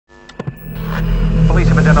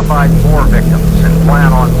identified more victims and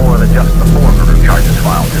plan on more than just the 4 murder charges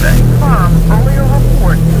filed today. Confirm earlier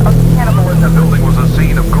reports of cannibalism. The building was a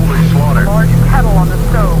scene of ghoulish slaughter. Large kettle on the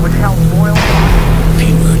stove which held boiled water.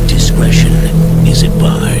 Viewer discretion is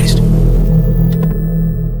advised.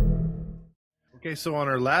 Okay, so on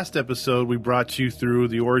our last episode, we brought you through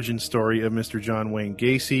the origin story of Mr. John Wayne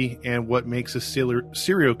Gacy and what makes a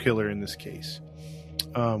serial killer in this case.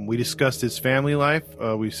 We discussed his family life.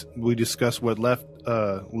 We discussed what led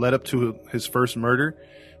up to his first murder,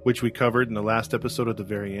 which we covered in the last episode at the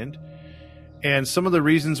very end. And some of the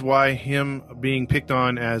reasons why him being picked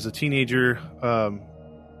on as a teenager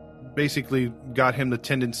basically got him the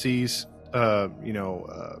tendencies, to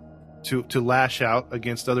lash out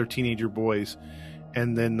against other teenager boys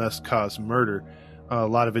and then thus cause murder. A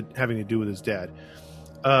lot of it having to do with his dad.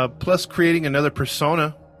 Plus creating another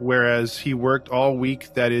persona, whereas he worked all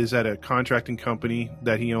week, that is at a contracting company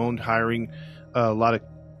that he owned, hiring a lot of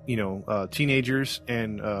teenagers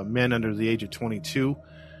and men under the age of 22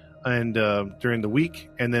 and during the week.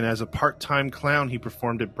 And then as a part-time clown, he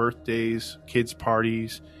performed at birthdays, kids'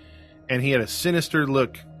 parties, and he had a sinister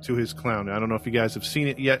look to his clown. I don't know if you guys have seen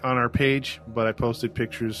it yet on our page, but I posted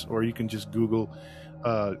pictures, or you can just Google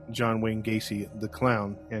John Wayne Gacy, the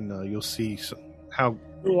clown, and you'll see how...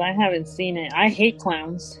 Ooh, I haven't seen it. I hate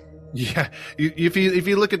clowns. Yeah, if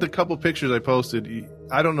you look at the couple pictures I posted,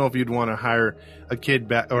 I don't know if you'd want to hire a kid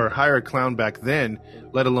back or hire a clown back then,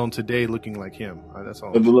 let alone today, looking like him. That's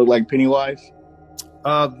all. Does it look like Pennywise?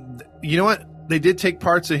 You know what? They did take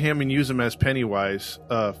parts of him and use him as Pennywise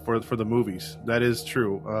for the movies. That is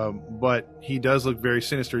true. But he does look very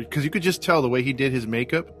sinister because you could just tell the way he did his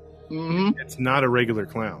makeup. Mm-hmm. It's not a regular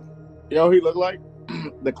clown. You know who he looked like?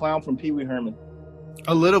 The clown from Pee Wee Herman.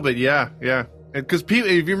 A little bit, yeah. Because if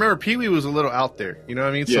you remember, Pee Wee was a little out there. You know what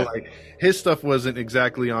I mean? Yeah. So like his stuff wasn't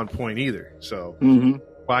exactly on point either. So, mm-hmm.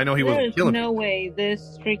 Well, I know he wasn't killing. There's no way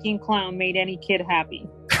this freaking clown made any kid happy.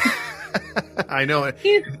 I know it.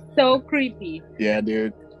 He's so creepy. Yeah,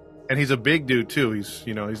 dude. And he's a big dude too. He's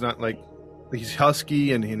he's not like he's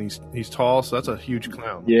husky and he's tall, so that's a huge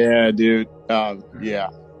clown. Yeah, dude. Yeah.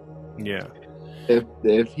 Yeah.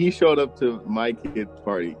 If he showed up to my kid's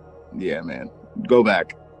party, yeah, man, go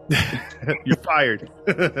back. You're fired.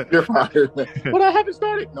 You're fired. But I haven't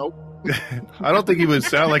started. Nope. I don't think he would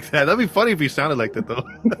sound like that. That'd be funny if he sounded like that though.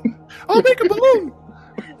 I'll make a balloon.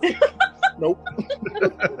 Nope.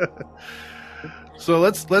 So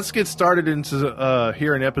let's get started into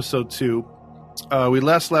here in episode 2. We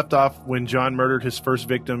last left off when John murdered his first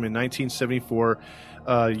victim in 1974,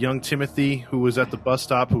 young Timothy, who was at the bus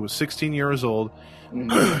stop, who was 16 years old.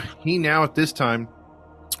 Mm-hmm. He now at this time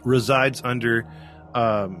resides under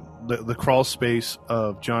the crawl space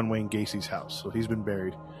of John Wayne Gacy's house. So he's been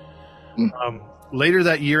buried. Mm-hmm. Later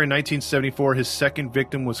that year in 1974, his second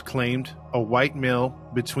victim was claimed, a white male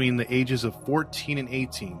between the ages of 14 and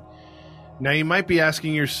 18. Now, you might be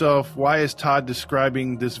asking yourself, why is Todd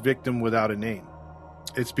describing this victim without a name?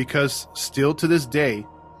 It's because still to this day,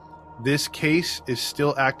 this case is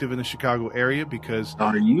still active in the Chicago area because...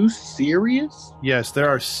 Are you serious? Yes, there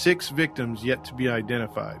are 6 victims yet to be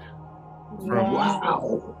identified.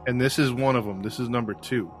 Wow. And this is one of them. This is number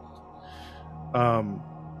 2.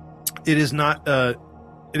 It is not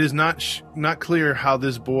clear how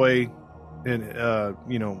this boy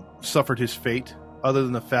suffered his fate, other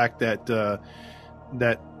than the fact that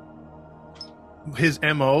that his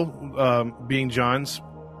MO, being John's,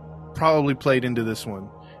 probably played into this one.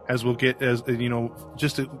 As we'll get, as you know,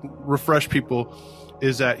 just to refresh people,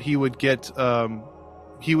 is that he would get well,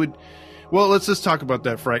 let's just talk about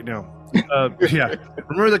that for right now. Yeah,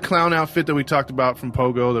 remember the clown outfit that we talked about from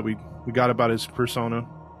Pogo that we got about his persona?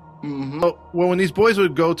 Mm-hmm. Well, when these boys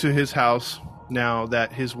would go to his house, now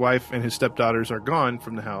that his wife and his stepdaughters are gone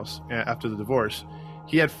from the house after the divorce,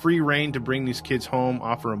 he had free reign to bring these kids home,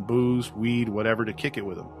 offer them booze, weed, whatever, to kick it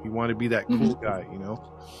with them. He wanted to be that cool guy, you know?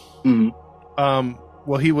 Mm-hmm.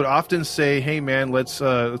 Well, he would often say, hey, man, let's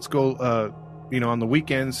go, on the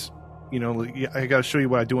weekends. I got to show you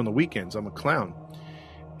what I do on the weekends. I'm a clown.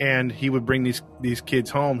 And he would bring these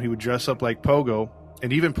kids home. He would dress up like Pogo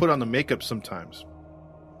and even put on the makeup sometimes.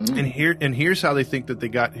 Mm. And here's how they think that he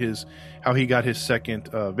got his second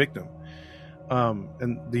victim,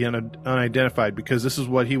 and the unidentified, because this is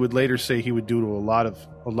what he would later say he would do to a lot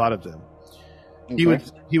of them. Okay.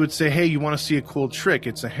 He would say, hey, you want to see a cool trick?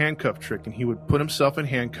 It's a handcuff trick. And he would put himself in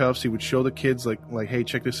handcuffs. He would show the kids like, hey,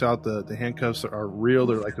 check this out. The handcuffs are real.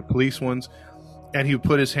 They're like the police ones. And he would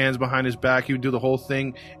put his hands behind his back. He would do the whole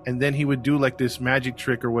thing. And then he would do like this magic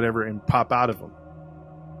trick or whatever and pop out of them.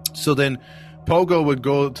 So then Pogo would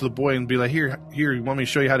go to the boy and be like, here, you want me to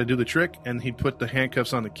show you how to do the trick? And he'd put the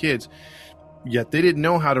handcuffs on the kids. Yet they didn't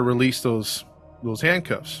know how to release those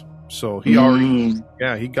handcuffs. So he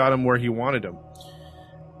he got them where he wanted them.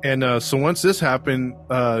 And so once this happened,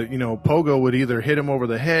 Pogo would either hit him over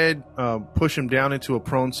the head, push him down into a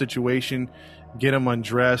prone situation, get him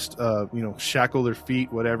undressed, shackle their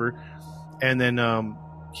feet, whatever. And then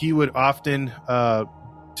he would often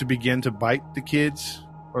to begin to bite the kids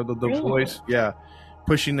or the boys. Yeah.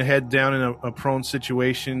 Pushing the head down in a prone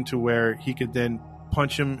situation to where he could then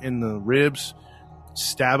punch him in the ribs,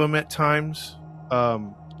 stab him at times.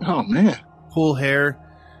 Oh man! Pull hair,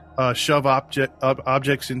 shove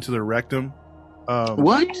objects into their rectum.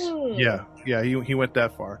 What? Yeah. He went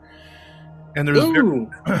that far. And there's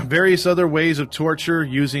various other ways of torture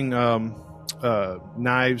using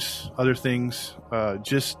knives, other things.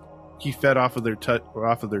 Just he fed off of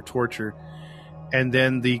their torture. And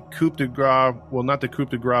then the coup de grace, well, not the coup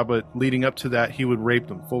de grace, but leading up to that, he would rape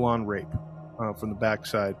them, full-on rape from the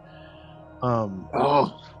backside.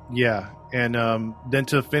 Yeah. And then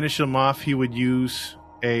to finish them off, he would use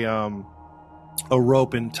a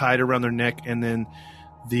rope and tie it around their neck. And then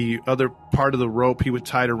the other part of the rope, he would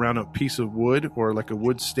tie it around a piece of wood or like a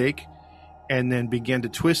wood stake, and then begin to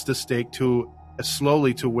twist the stake to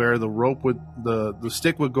slowly to where the rope would the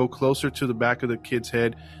stick would go closer to the back of the kid's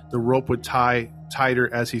head. The rope would tie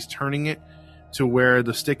tighter as he's turning it to where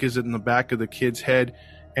the stick is in the back of the kid's head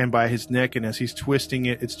and by his neck, and as he's twisting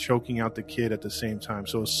it, it's choking out the kid at the same time.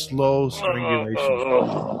 So a slow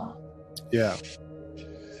strangulation. Yeah.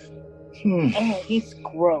 Oh, he's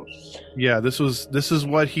gross. Yeah, this is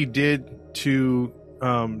what he did to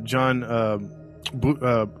John.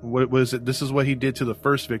 What was it? This is what he did to the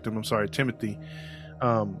first victim. I'm sorry, Timothy.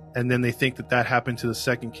 And then they think that happened to the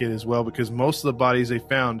second kid as well, because most of the bodies they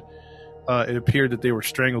found, it appeared that they were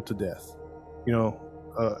strangled to death.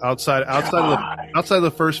 Outside of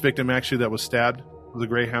the first victim, actually, that was stabbed with a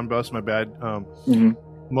Greyhound bus. My bad.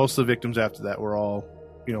 Most of the victims after that were all,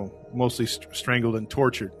 mostly strangled and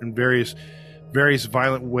tortured in various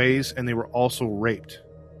violent ways, and they were also raped.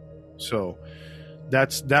 So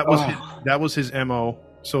that was his MO.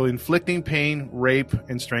 So inflicting pain, rape,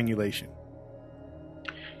 and strangulation.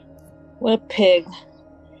 What a pig.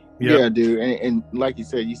 Yep. Yeah, dude. And like you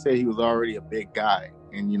said he was already a big guy,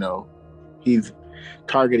 and he's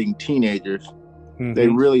targeting teenagers. Mm-hmm. They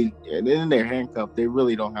really, and then they're handcuffed. They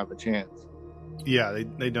really don't have a chance. Yeah,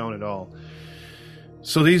 they don't at all.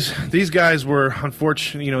 So these guys were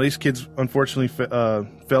unfortunately, these kids unfortunately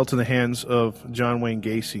fell to the hands of John Wayne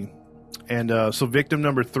Gacy. And so victim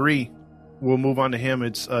number 3, we'll move on to him.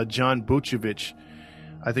 It's John Buchevich.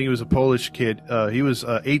 I think he was a Polish kid. He was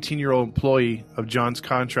an 18-year-old employee of John's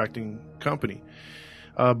contracting company.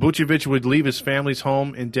 Buchevich would leave his family's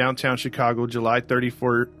home in downtown Chicago July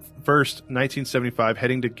 31st, 1975,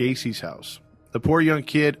 heading to Gacy's house. The poor young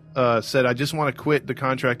kid said, I just want to quit the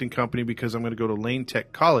contracting company because I'm going to go to Lane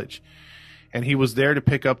Tech College. And he was there to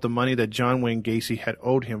pick up the money that John Wayne Gacy had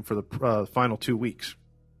owed him for the final 2 weeks.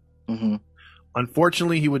 Mm-hmm.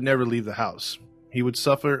 Unfortunately, he would never leave the house. He would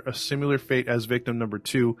suffer a similar fate as victim number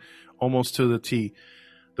 2, almost to the T.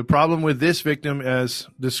 The problem with this victim, as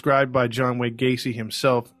described by John Wayne Gacy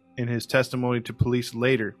himself in his testimony to police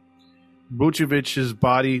later, Buchevich's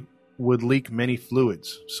body would leak many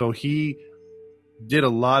fluids. So he did a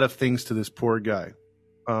lot of things to this poor guy.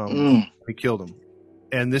 He killed him.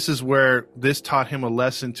 And this is where this taught him a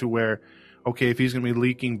lesson to where, okay, if he's going to be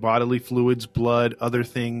leaking bodily fluids, blood, other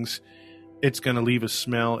things, it's going to leave a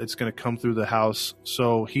smell. It's going to come through the house.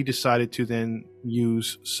 So he decided to then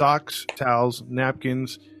use socks, towels,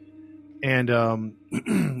 napkins, and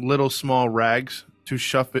little small rags to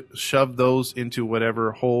shove those into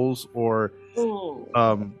whatever holes or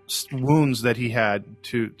wounds that he had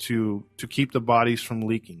to keep the bodies from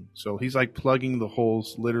leaking. So he's like plugging the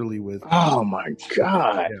holes literally with. Oh my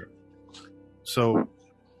God! Yeah. So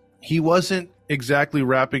he wasn't exactly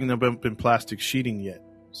wrapping them up in plastic sheeting yet.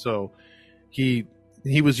 So he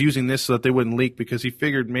was using this so that they wouldn't leak, because he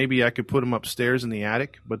figured maybe I could put them upstairs in the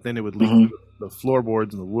attic, but then it would leak through the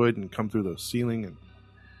floorboards and the wood and come through the ceiling. And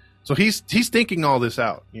so he's thinking all this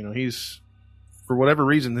out. He's, for whatever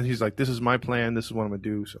reason, he's like, this is my plan. This is what I'm going to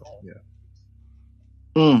do. So,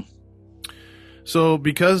 yeah. So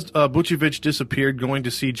because Buchevich disappeared going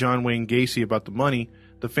to see John Wayne Gacy about the money,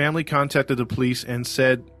 the family contacted the police and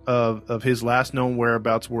said of his last known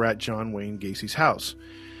whereabouts were at John Wayne Gacy's house.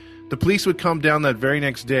 The police would come down that very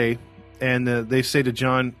next day, and they say to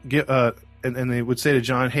John, and they would say to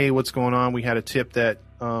John, "Hey, what's going on? We had a tip that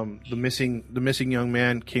the missing young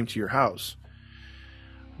man came to your house."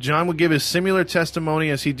 John would give his similar testimony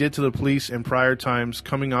as he did to the police in prior times,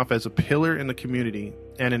 coming off as a pillar in the community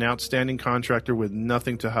and an outstanding contractor with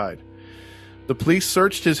nothing to hide. The police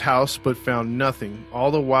searched his house but found nothing,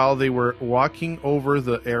 all the while they were walking over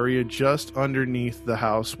the area just underneath the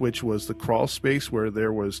house, which was the crawl space where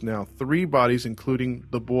there was now 3 bodies, including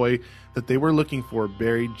the boy that they were looking for,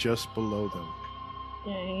 buried just below them.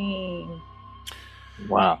 Dang.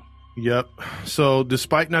 Wow. Yep. So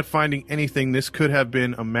despite not finding anything, this could have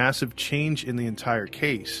been a massive change in the entire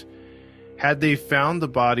case. Had they found the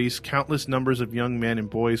bodies, countless numbers of young men and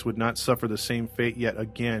boys would not suffer the same fate yet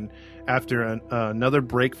again after another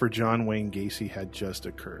break for John Wayne Gacy had just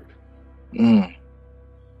occurred.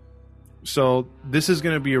 So this is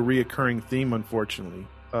going to be a reoccurring theme, unfortunately.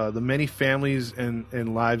 The many families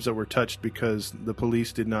and lives that were touched because the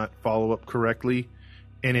police did not follow up correctly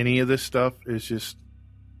in any of this stuff is just,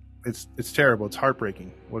 it's terrible. It's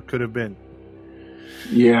heartbreaking. What could have been.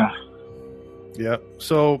 Yeah. Yep.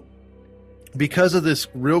 So because of this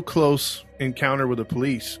real close encounter with the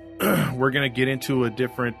police, we're going to get into a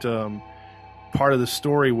different part of the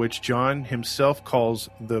story, which John himself calls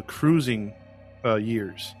the cruising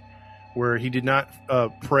years, where he did not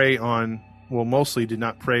prey on, well, mostly did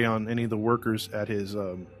not prey on any of the workers at his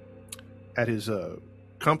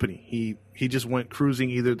company. He just went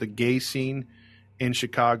cruising either the gay scene in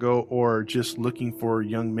Chicago or just looking for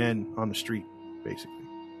young men on the street, basically.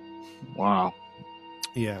 Wow.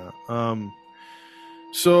 Yeah.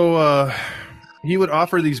 So he would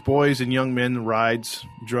offer these boys and young men rides,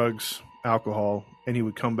 drugs, alcohol, and he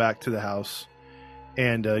would come back to the house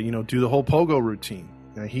and do the whole pogo routine.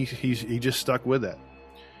 He just stuck with that.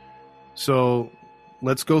 So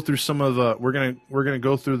let's go through some of the. We're gonna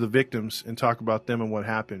go through the victims and talk about them and what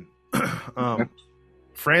happened.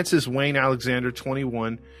 Francis Wayne Alexander,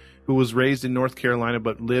 21, who was raised in North Carolina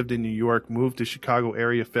but lived in New York, moved to Chicago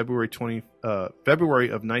area February of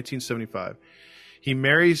 1975. He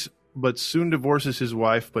marries but soon divorces his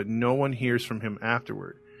wife, but no one hears from him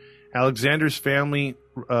afterward. Alexander's family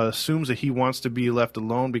assumes that he wants to be left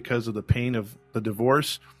alone because of the pain of the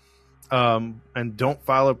divorce, and don't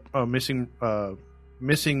file a missing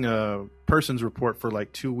persons report for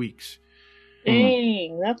like 2 weeks.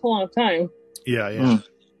 Dang, that's a long time. Yeah.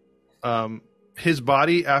 His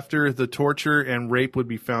body after the torture and rape would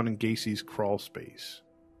be found in Gacy's crawl space.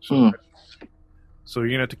 So you're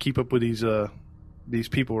gonna have to keep up with these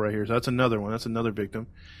people right here. So that's another one. That's another victim.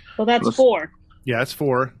 Well, that's 4. Yeah, that's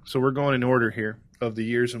 4. So we're going in order here of the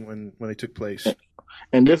years and when they took place.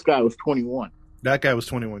 And this guy was 21. That guy was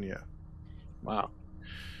 21, yeah. Wow.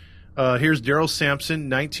 Here's Daryl Sampson,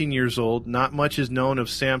 19 years old. Not much is known of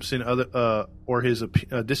Sampson or his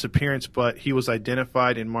disappearance, but he was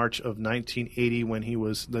identified in March of 1980 when he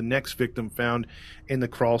was the next victim found in the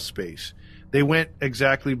crawl space. They went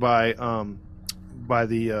exactly by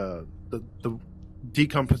the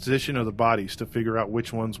decomposition of the bodies to figure out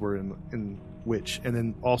which ones were in which, and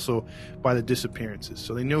then also by the disappearances.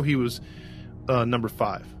 So they knew he was number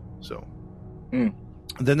 5. So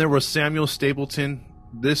then there was Samuel Stapleton.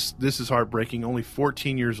 This is heartbreaking. Only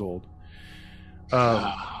 14 years old.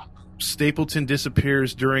 Stapleton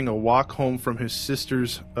disappears during a walk home from his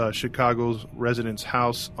sister's Chicago's residence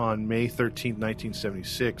house on May 13,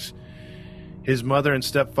 1976. His mother and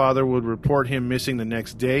stepfather would report him missing the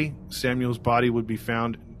next day. Samuel's body would be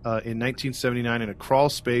found in 1979 in a crawl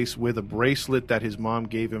space with a bracelet that his mom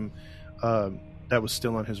gave him that was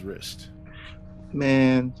still on his wrist.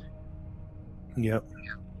 Man. Yep.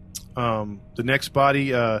 The next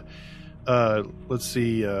body, let's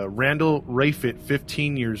see, Randall Rafit,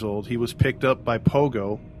 15 years old. He was picked up by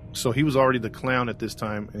Pogo, so he was already the clown at this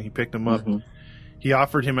time, and he picked him up. He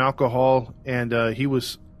offered him alcohol, and he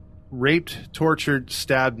was raped, tortured,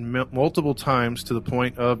 stabbed multiple times to the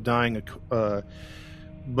point of dying.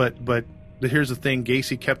 But here's the thing: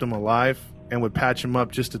 Gacy kept him alive and would patch him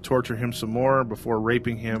up just to torture him some more before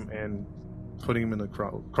raping him and putting him in the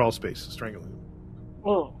crawl space, strangling him.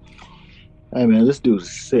 Oh, Hey man, this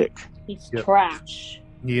dude's sick. he's trash.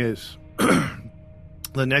 He is.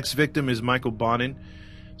 The next victim is Michael Bonin,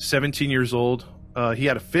 17 years old. He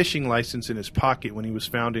had a fishing license in his pocket when he was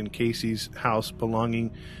found in Casey's house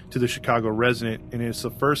belonging to the Chicago resident, and it's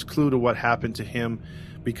the first clue to what happened to him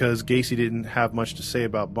because Gacy didn't have much to say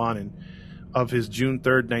about Bonin of his June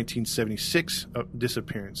 3rd, 1976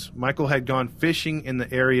 disappearance. Michael had gone fishing in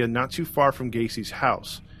the area not too far from Gacy's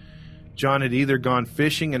house. John had either gone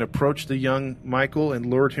fishing and approached the young Michael and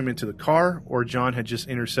lured him into the car, or John had just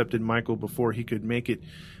intercepted Michael before he could make it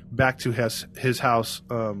back to his house,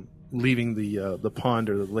 leaving the pond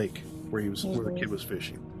or the lake where the kid was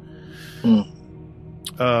fishing.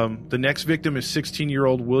 The next victim is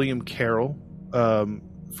 16-year-old William Carroll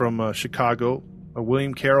from Chicago.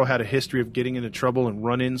 William Carroll had a history of getting into trouble and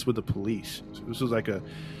run-ins with the police. So this was like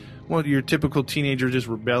one of your typical teenager just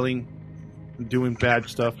rebelling, doing bad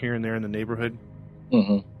stuff here and there in the neighborhood.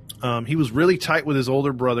 Mm-hmm. He was really tight with his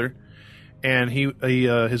older brother, and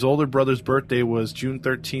his older brother's birthday was June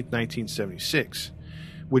 13th, 1976,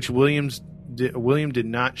 which William did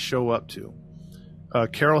not show up to.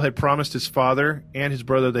 Carroll had promised his father and his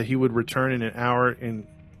brother that he would return in an hour, and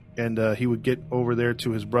he would get over there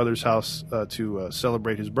to his brother's house to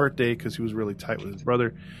celebrate his birthday because he was really tight with his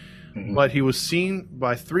brother. Mm-hmm. But he was seen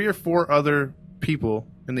by 3 or 4 other people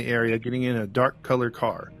in the area getting in a dark colored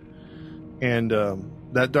car. And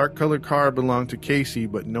that dark colored car belonged to Gacy,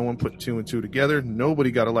 but no one put 2 and 2 together.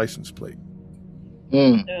 Nobody got a license plate.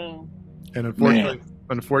 No. And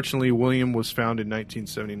unfortunately, William was found in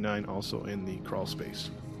 1979 also in the crawl space.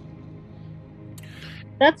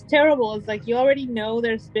 That's terrible. It's like you already know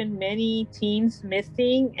there's been many teens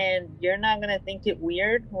missing, and you're not going to think it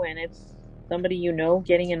weird when it's somebody you know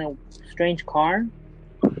getting in a strange car.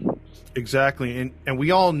 Exactly. And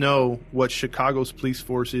we all know what Chicago's police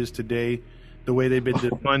force is today, the way they've been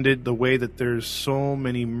defunded, the way that there's so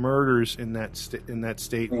many murders in that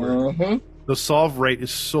state where Mm-hmm. the solve rate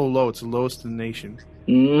is so low. It's the lowest in the nation.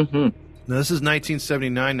 Mm-hmm. Now, this is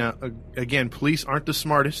 1979. Now, again, police aren't the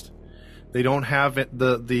smartest. They don't have the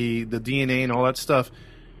DNA and all that stuff.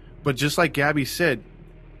 But just like Gabby said,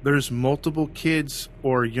 there's multiple kids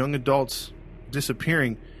or young adults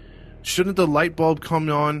disappearing. Shouldn't the light bulb come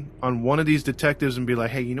on one of these detectives and be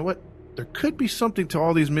like, hey, you know what? There could be something to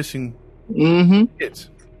all these missing kids.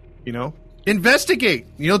 You know? Investigate.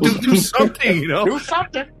 You know, do something, you know? Do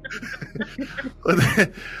something.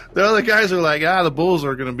 The other guys are like, the Bulls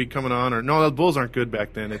are going to be coming on. Or no, the Bulls aren't good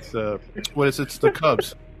back then. It's it's the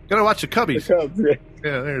Cubs. Gotta watch the Cubbies.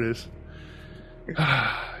 Yeah, there it is.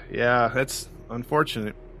 Yeah, that's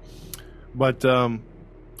unfortunate. But so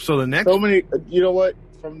the next, you know what?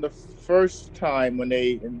 From the first time when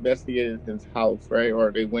they investigated his house, right,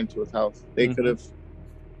 or they went to his house, they could have.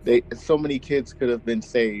 So many kids could have been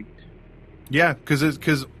saved. Yeah,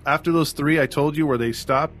 because after those 3 I told you where they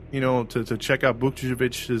stopped, you know, to check out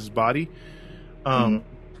Bukjevich's body, we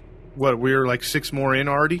were like 6 more in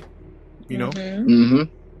already, you know.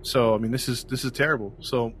 Mm-hmm. So I mean, this is terrible.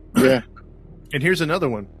 So yeah, and here's another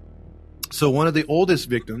one. So one of the oldest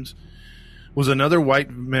victims was another white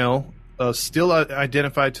male, still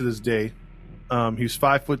identified to this day. He's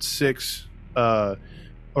 5'6",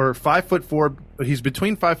 or 5'4". He's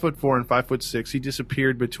between 5'4" and 5'6". He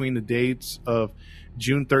disappeared between the dates of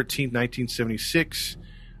June 13th, 1976,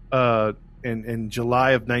 and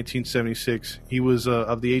July of 1976. He was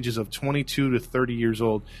of the ages of 22 to 30 years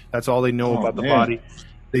old. That's all they know about the body.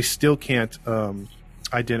 They still can't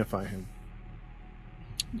identify him.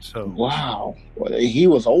 So wow, well, he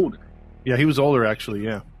was older. Yeah, he was older actually.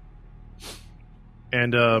 Yeah.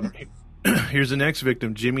 And here's the next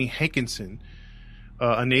victim, Jimmy Hankinson.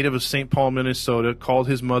 A native of St. Paul, Minnesota, called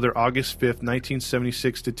his mother August 5th,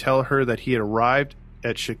 1976, to tell her that he had arrived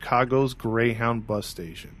at Chicago's Greyhound bus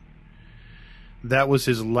station. That was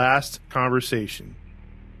his last conversation.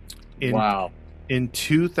 In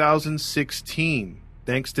 2016,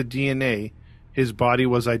 thanks to DNA, his body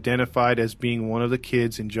was identified as being one of the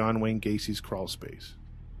kids in John Wayne Gacy's crawl space.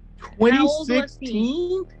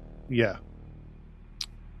 2016? Yeah.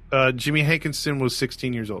 Jimmy Hankinson was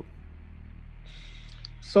 16 years old.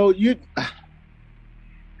 So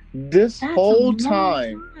this whole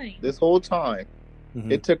time,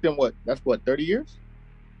 it took them what? That's what, 30 years?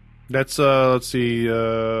 That's let's see.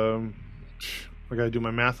 I got to do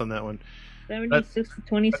my math on that one. 76 to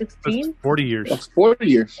 2016? That's 40 years. That's 40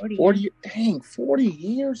 years. 40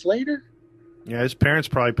 years later? Yeah, his parents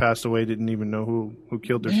probably passed away, didn't even know who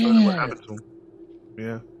killed their son or what happened to him.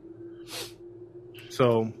 Yeah.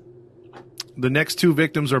 So the next 2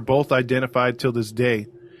 victims are both identified till this day.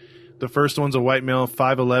 The first one's a white male,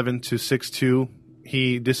 5'11" to 6'2".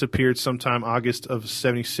 He disappeared sometime August of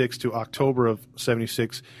 76 to October of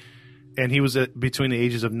 76, and he was between the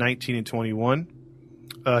ages of 19 and 21.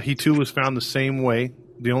 He too was found the same way.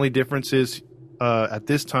 The only difference is at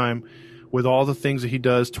this time, with all the things that he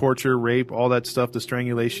does, torture, rape, all that stuff, the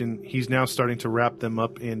strangulation, he's now starting to wrap them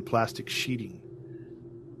up in plastic sheeting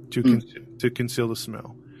to conceal the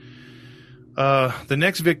smell. The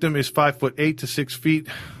next victim is 5'8" to 6 feet.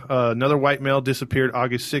 Another white male disappeared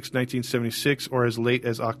August 6, 1976, or as late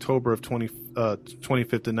as October of 25th of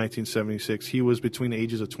 1976. He was between the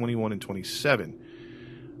ages of 21 and 27.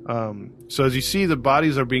 So as you see, the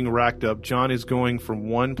bodies are being racked up. John is going from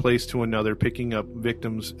one place to another, picking up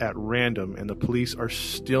victims at random, and the police are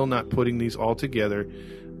still not putting these all together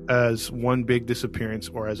as one big disappearance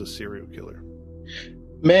or as a serial killer.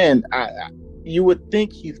 Man, you would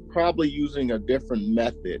think he's probably using a different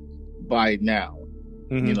method by now.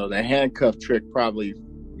 Mm-hmm. You know, the handcuff trick probably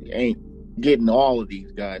ain't getting all of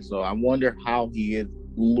these guys. So I wonder how he is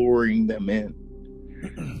luring them in.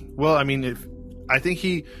 Well, I mean, I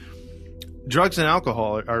think drugs and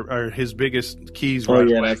alcohol are his biggest keys. Oh, right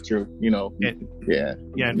yeah, away. that's true. You know, and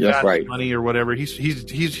that's fast right. money or whatever. He's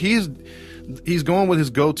going with his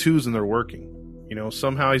go-tos and they're working. You know,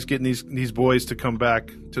 somehow he's getting these boys to come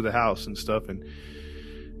back to the house and stuff, and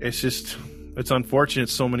it's unfortunate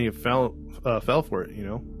so many have fell for it. You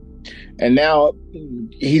know, and now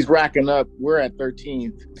he's racking up. We're at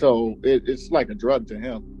 13th, so it's like a drug to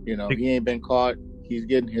him. You know, he ain't been caught. He's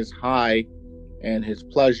getting his high and his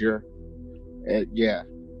pleasure. Yeah.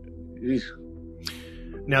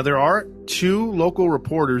 Now, there are 2 local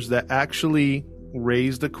reporters that actually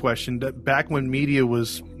raised the question that back when media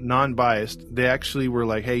was non-biased, they actually were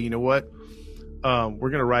like, hey, you know what? We're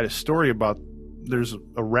going to write a story about there's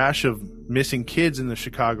a rash of missing kids in the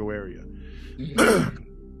Chicago area.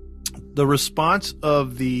 The response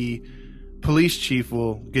of the police chief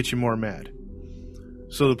will get you more mad.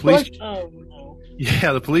 So the police... Oh, no.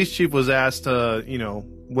 Yeah, the police chief was asked,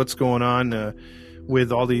 what's going on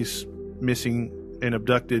with all these missing and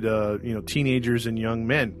abducted, teenagers and young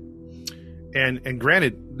men. And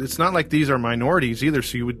granted, it's not like these are minorities either.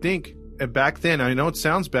 So you would think back then, I know it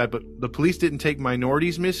sounds bad, but the police didn't take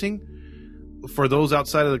minorities missing. For those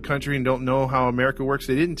outside of the country and don't know how America works,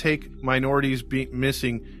 they didn't take minorities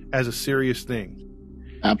missing as a serious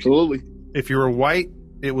thing. Absolutely. If you were white,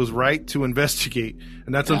 it was right to investigate.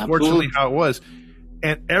 And that's unfortunately how it was.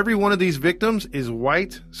 And every one of these victims is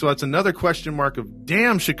white. So that's another question mark of,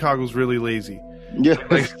 damn, Chicago's really lazy. Yeah.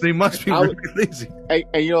 Like, they must be really lazy. And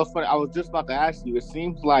you know, it's funny. I was just about to ask you. It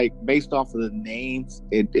seems like based off of the names,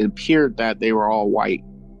 it appeared that they were all white.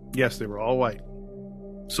 Yes, they were all white.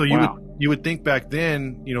 So you would think back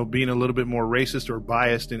then, you know, being a little bit more racist or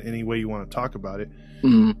biased in any way you want to talk about it,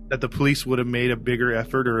 that the police would have made a bigger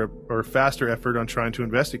effort or a faster effort on trying to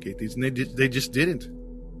investigate these, and they just didn't.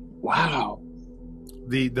 Wow.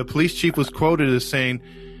 The police chief was quoted as saying,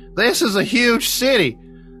 "This is a huge city.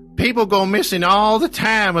 People go missing all the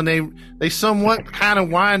time, and they somewhat kind of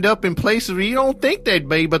wind up in places where you don't think they'd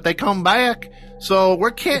be, but they come back. So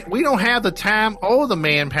we don't have the time or the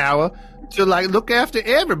manpower to like look after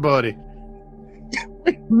everybody."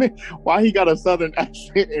 Why he got a southern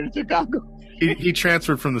accent in Chicago? He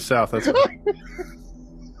transferred from the South. That's why.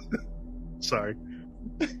 Sorry.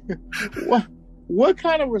 What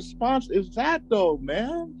kind of response is that, though,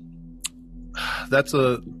 man? That's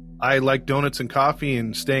I like donuts and coffee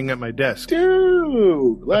and staying at my desk.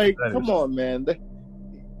 Dude, like, come on, man.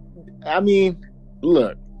 I mean,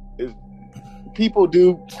 look, people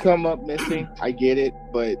do come up missing. I get it,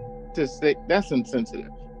 but to say that's insensitive.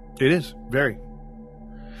 It is very.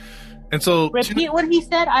 And so, repeat what he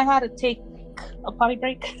said. I had to take a potty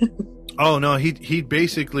break. Oh no, he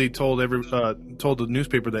basically told the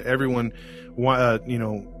newspaper that everyone,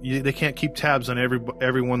 they can't keep tabs on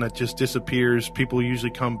everyone that just disappears. People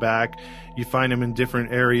usually come back. You find them in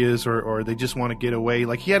different areas, or they just want to get away.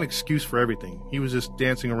 Like, he had an excuse for everything. He was just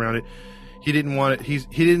dancing around it. He didn't want it.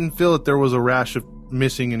 He didn't feel that there was a rash of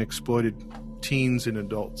missing and exploited teens and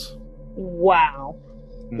adults. Wow.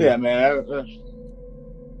 Yeah, man.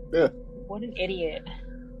 Yeah. What an idiot.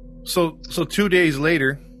 So 2 days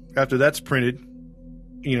later, after that's printed,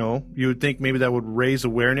 you would think maybe that would raise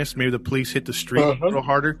awareness. Maybe the police hit the street a little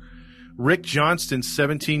harder. Rick Johnston,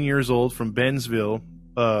 17 years old, from Bennsville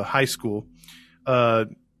High School,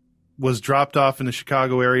 was dropped off in the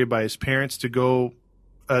Chicago area by his parents to go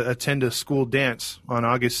attend a school dance on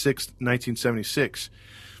August 6th, 1976.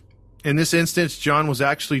 In this instance, John was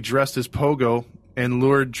actually dressed as Pogo and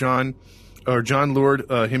John lured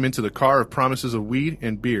him into the car of promises of weed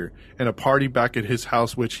and beer and a party back at his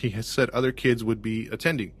house, which he had said other kids would be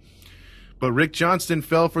attending. But Rick Johnston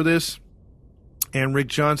fell for this, and Rick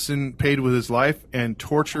Johnston paid with his life and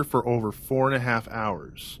torture for over 4.5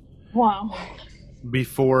 hours. Wow.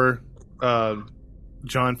 Before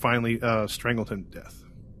John finally strangled him to death.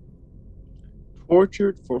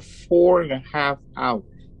 Tortured for 4.5 hours.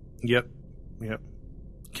 Yep.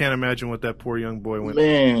 Can't imagine what that poor young boy went through.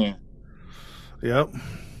 Man. Yep.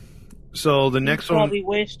 So the next one, probably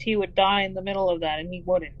wished he would die in the middle of that, and he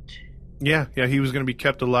wouldn't. Yeah, he was going to be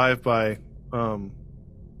kept alive by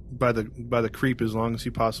the creep as long as he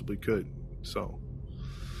possibly could. So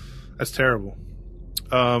that's terrible.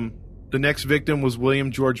 The next victim was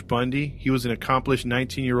William George Bundy. He was an accomplished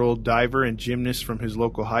 19-year-old diver and gymnast from his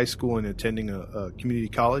local high school and attending a community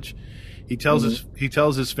college. He tells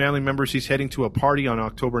his family members he's heading to a party on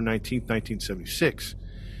October 19th, 1976.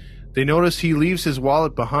 They notice he leaves his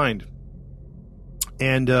wallet behind,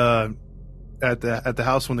 and at the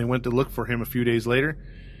house when they went to look for him a few days later.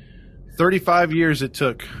 35 years it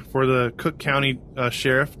took for the Cook County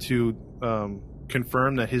sheriff to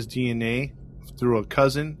confirm that his DNA through a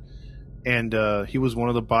cousin, and he was one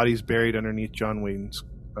of the bodies buried underneath John Wayne's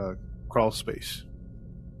crawl space.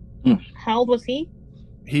 How old was he?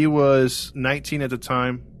 He was 19 at the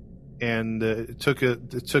time, and it took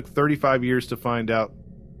 35 years to find out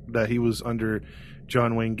that he was under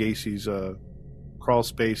John Wayne Gacy's crawl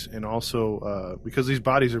space, and also because these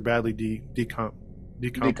bodies are badly decomposed.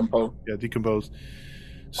 Yeah, decomposed.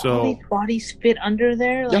 So all these bodies fit under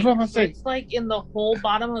there. That's what I'm saying. It's like in the whole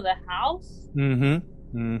bottom of the house.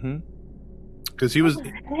 Because he was. How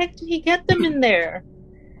the heck did he get them in there?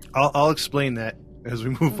 I'll explain that as we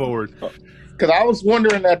move forward. Because I was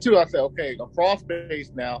wondering that too. I said, okay, a crawl space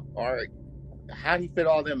now. All right, how do you fit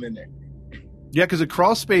all them in there? Yeah, because a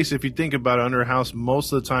crawl space, if you think about it, under a house,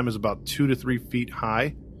 most of the time is about 2 to 3 feet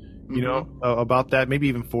high. You know, about that, maybe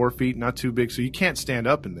even 4 feet, not too big. So you can't stand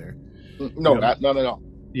up in there. No, not at all.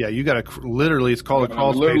 Yeah, you got to literally. It's called a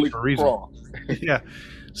crawl space for a reason. Crawl. Yeah.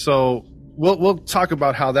 So we'll talk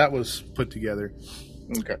about how that was put together.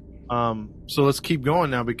 Okay. So let's keep going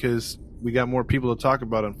now because we got more people to talk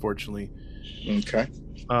about, unfortunately. Okay.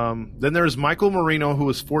 Then there was Michael Marino, who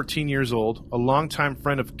was 14 years old, a longtime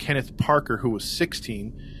friend of Kenneth Parker, who was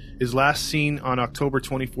 16. Is last seen on October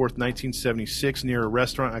 24th, 1976, near a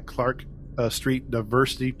restaurant at Clark Street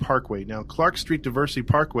Diversity Parkway. Now, Clark Street Diversity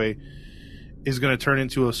Parkway is going to turn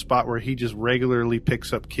into a spot where he just regularly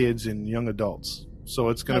picks up kids and young adults. So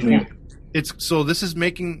it's going to be, so this is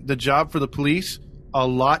making the job for the police a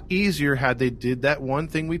lot easier had they did that one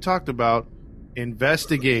thing we talked about,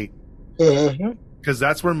 investigate, because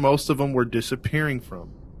that's where most of them were disappearing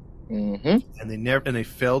from, and they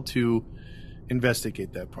failed to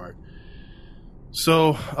investigate that part.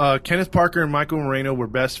 So Kenneth Parker and Michael Moreno were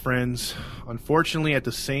best friends. Unfortunately, at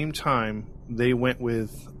the same time, they went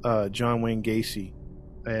with John Wayne Gacy,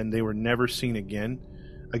 and they were never seen again.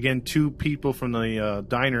 Again, 2 people from the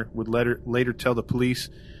diner would later tell the police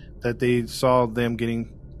that they saw them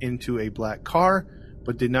getting into a black car,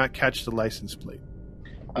 but did not catch the license plate.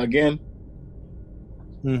 Again.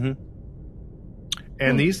 And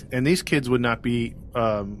these kids would not be.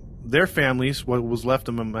 Their families, what was left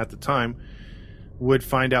of them at the time, would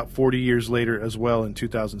find out 40 years later as well in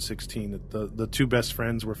 2016 that the 2 best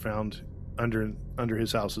friends were found under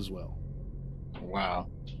his house as well. Wow.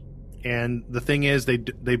 And the thing is,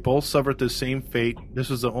 they both suffered the same fate.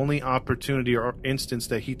 This was the only opportunity or instance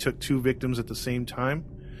that he took 2 victims at the same time.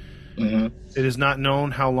 It is not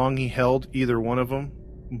known how long he held either one of them,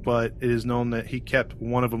 but it is known that he kept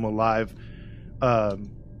one of them alive.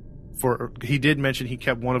 He did mention he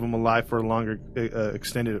kept one of them alive for a longer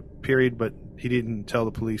extended period, but he didn't tell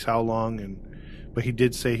the police how long. But he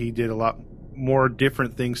did say he did a lot more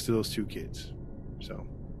different things to those 2 kids. So,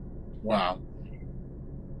 wow.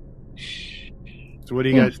 So, what do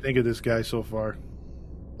you guys think of this guy so far?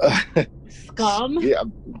 Scum. Yeah,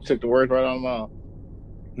 took the words right out of my mouth.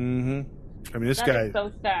 I mean, this That guy is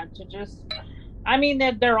so sad to just. I mean,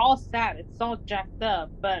 they're all sad. It's all jacked up,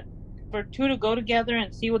 but for 2 to go together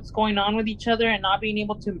and see what's going on with each other and not being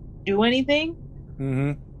able to do anything.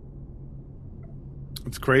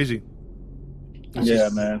 It's crazy. Yeah,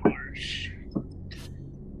 man.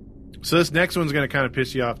 So this next one's going to kind of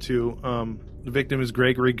piss you off too. The victim is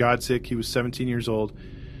Gregory Godsick. He was 17 years old.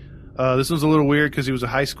 This one's a little weird because he was a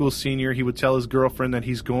high school senior. He would tell his girlfriend that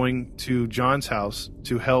he's going to John's house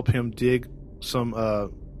to help him dig some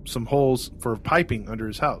holes for piping under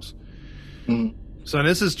his house. So and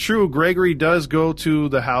this is true. Gregory does go to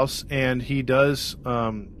the house, and he does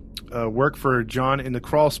work for John in the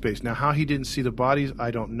crawl space. Now, how he didn't see the bodies,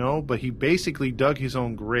 I don't know, but he basically dug his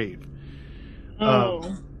own grave.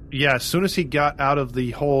 Yeah, as soon as he got out of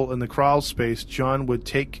the hole in the crawl space, John would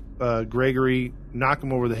take Gregory, knock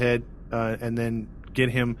him over the head, and then get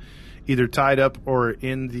him either tied up or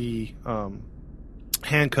in the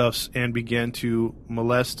handcuffs and began to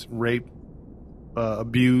molest, rape,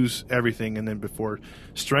 abuse, everything, and then before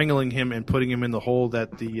strangling him and putting him in the hole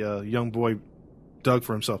that the young boy dug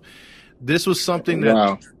for himself. This was something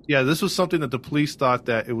that, this was something that the police thought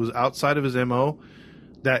that it was outside of his MO,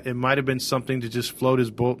 that it might have been something to just float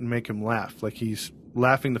his boat and make him laugh. Like he's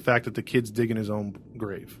laughing the fact that the kid's digging his own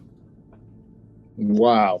grave.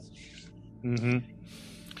 Wow. What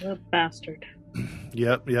a bastard.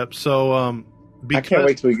 Yep. So, I can't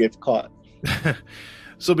wait till he gets caught.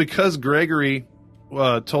 so because Gregory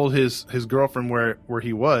told his girlfriend where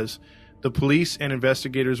he was, the police and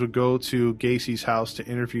investigators would go to Gacy's house to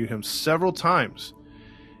interview him several times,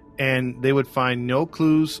 and they would find no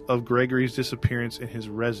clues of Gregory's disappearance in his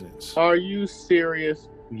residence. Are you serious?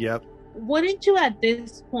 Yep. Wouldn't you, at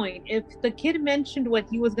this point, if the kid mentioned what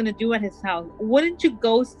he was going to do at his house, wouldn't you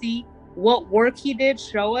go see what work he did,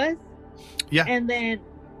 show us? Yeah. And then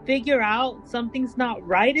figure out something's not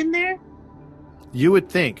right in there? You would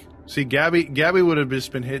think. See, Gabby would have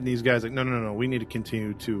just been hitting these guys like, no, we need to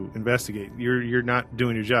continue to investigate. You're not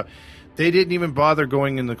doing your job. They didn't even bother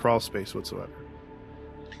going in the crawl space whatsoever.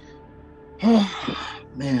 Oh,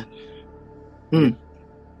 man.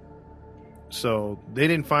 So they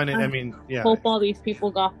didn't find it. I mean, yeah. Hope all these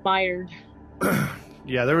people got fired.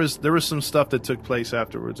 Yeah, there was some stuff that took place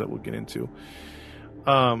afterwards that we'll get into.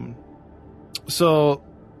 So,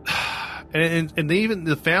 and they even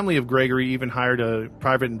the family of Gregory even hired a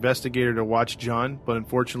private investigator to watch John, but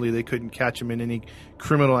unfortunately they couldn't catch him in any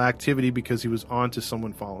criminal activity because he was on to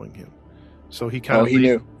someone following him. So he kind of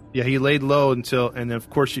knew. Yeah, he laid low until, and then of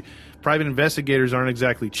course, private investigators aren't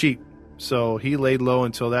exactly cheap. So he laid low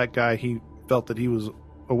until that guy, he felt that he was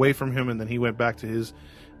away from him, and then he went back to his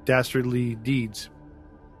dastardly deeds.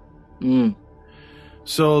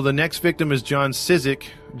 So the next victim is John Cizik.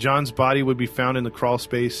 John's body would be found in the crawl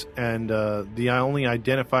space, and the only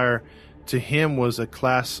identifier to him was a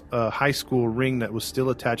class high school ring that was still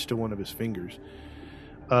attached to one of his fingers.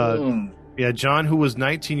 Yeah, John, who was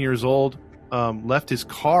 19 years old, left his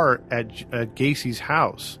car at Gacy's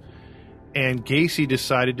house, and Gacy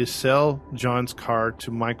decided to sell John's car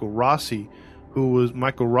to Michael Rossi,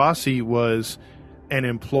 Michael Rossi was an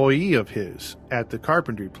employee of his at the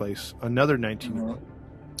carpentry place, another 19-year-old.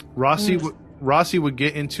 Rossi would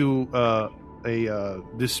get into a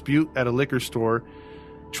dispute at a liquor store,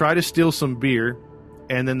 try to steal some beer,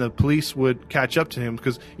 and then the police would catch up to him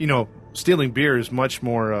because, stealing beer is much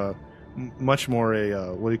more a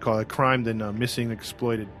crime than missing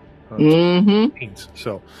exploited means.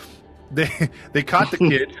 So they caught the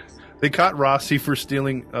kid. They caught Rossi for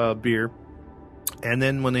stealing beer. And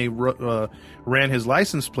then when they ran his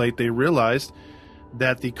license plate, they realized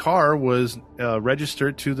that the car was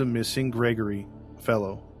registered to the missing Gregory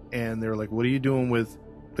fellow. And they were like, what are you doing with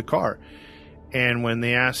the car? And when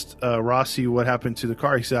they asked Rossi what happened to the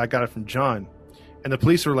car, he said, I got it from John. And the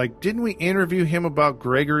police were like, didn't we interview him about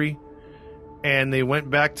Gregory? And they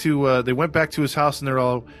went back to his house, and they're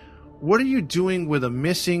all, what are you doing with a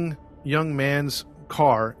missing young man's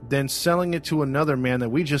car, then selling it to another man that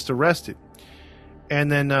we just arrested? And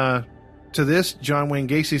then to this, John Wayne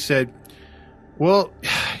Gacy said, well,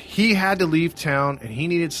 he had to leave town and he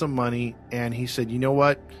needed some money. And he said, you know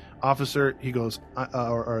what, officer? He goes,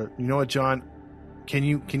 or you know what, John, can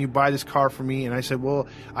you buy this car for me? And I said, well,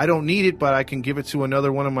 I don't need it, but I can give it to another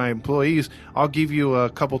one of my employees. I'll give you a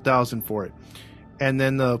couple $1,000 for it. And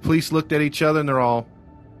then the police looked at each other and they're all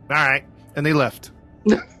right. And they left.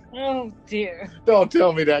 Oh, dear. Don't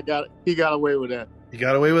tell me that he got away with that. He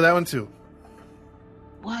got away with that one too.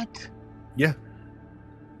 What? Yeah.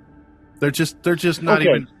 They're just not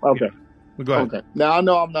even. Okay. Go ahead. Okay. Now I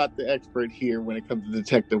know I'm not the expert here when it comes to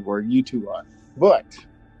detective work. You two are, but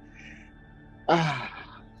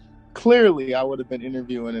clearly I would have been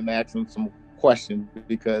interviewing and asking some questions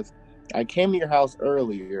because I came to your house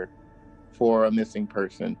earlier for a missing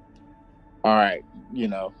person. All right,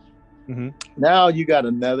 Now you got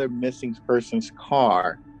another missing person's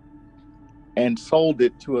car and sold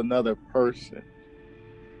it to another person.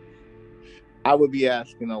 I would be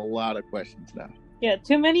asking a lot of questions now. Yeah,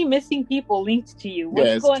 too many missing people linked to you.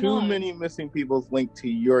 What's going on? Too many missing people linked to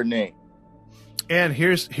your name. And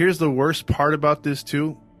here's the worst part about this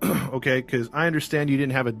too. Okay, because I understand you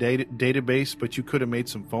didn't have a database, but you could have made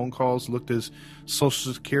some phone calls, looked his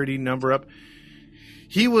social security number up.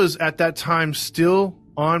 He was at that time still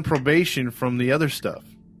on probation from the other stuff,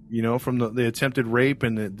 from the attempted rape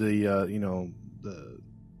and the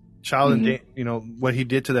child, what he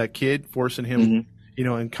did to that kid, forcing him,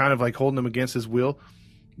 and kind of like holding him against his will.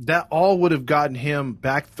 That all would have gotten him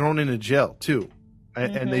back thrown into jail too.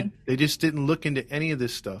 And they just didn't look into any of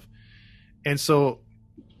this stuff. And so,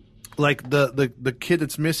 like the kid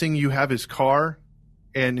that's missing, you have his car,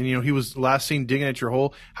 and he was last seen digging at your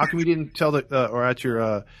hole. How come you didn't tell or at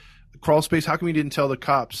your crawl space? How come you didn't tell the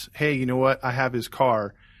cops, hey, you know what? I have his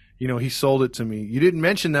car. He sold it to me. You didn't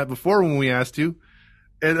mention that before when we asked you.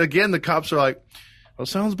 And again, the cops are like, well,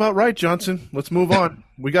 sounds about right, Johnson. Let's move on.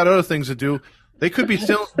 We got other things to do. They could be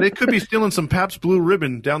stealing some Pabst Blue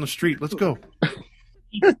Ribbon down the street. Let's go.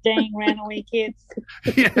 These dang runaway kids.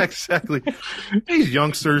 Yeah, exactly. These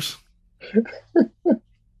youngsters.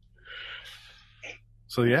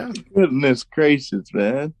 So yeah, Goodness gracious,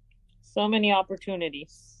 man. So many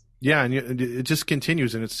opportunities. yeah, and it just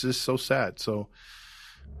continues, and it's just so sad. So,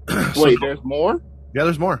 Wait, there's more? Yeah,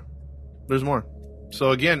 there's more. There's more.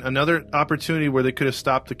 So again, another opportunity where they could have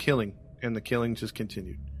stopped the killing, and the killing just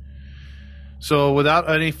continued. So without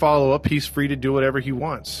any follow up, he's free to do whatever he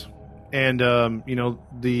wants. And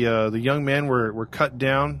the young men were cut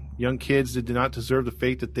down. Young kids that did not deserve the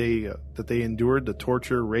fate that they endured: the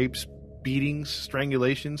torture, rapes, beatings,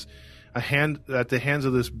 strangulations, at the hands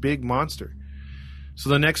of this big monster. So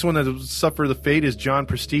the next one that suffered the fate is John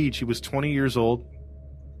Prestige. He was 20 years old,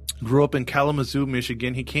 grew up in Kalamazoo,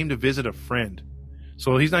 Michigan. He came to visit a friend.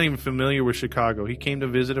 So he's not even familiar with Chicago. He came to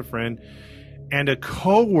visit a friend and a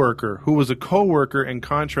co-worker who was a co-worker and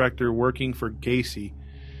contractor working for Gacy.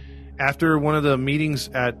 After one of the meetings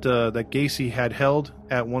that Gacy had held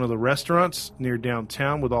at one of the restaurants near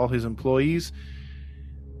downtown with all his employees,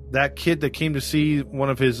 that kid that came to see one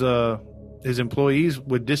of his employees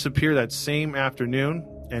would disappear that same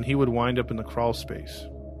afternoon, and he would wind up in the crawl space.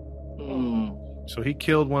 So he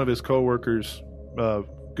killed one of his coworkers,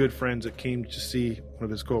 good friends that came to see one of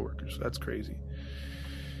his coworkers. That's crazy.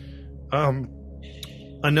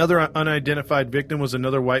 Another unidentified victim was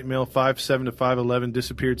another white male, 5'7" to 5'11",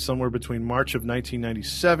 disappeared somewhere between March of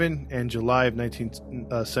 1997 and July of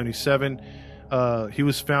 1977. He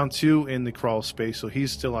was found too in the crawl space, so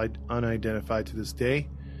he's still unidentified to this day.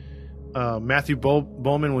 Matthew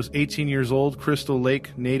Bowman was 18 years old, Crystal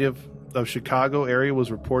Lake native of Chicago area,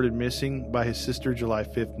 was reported missing by his sister July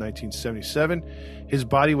 5th, 1977. His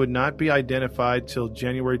body would not be identified till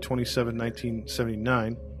January 27,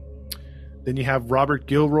 1979. Then you have Robert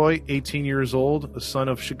Gilroy, 18 years old, a son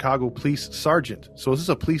of Chicago police sergeant. So this is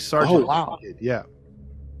a police sergeant. Oh, wow. Kid. Yeah.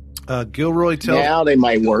 Gilroy tells... Now they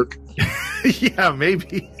might work. Yeah,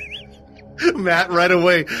 maybe. Matt, right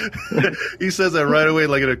away. He says that right away,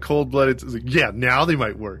 like in a cold-blooded... Like, yeah, now they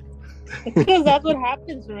might work. Because that's what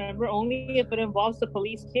happens, remember? Only if it involves the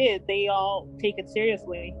police kid, they all take it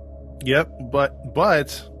seriously. Yep, but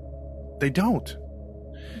they don't.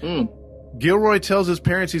 Gilroy tells his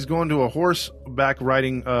parents he's going to a horseback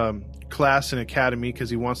riding class and academy because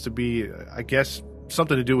he wants to be, I guess,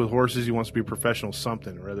 something to do with horses. He wants to be a professional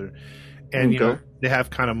something or other. And, Okay. They have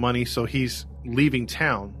kind of money, so he's leaving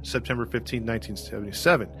town September 15,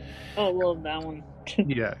 1977. Oh, well, that one.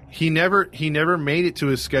 Yeah. He never made it to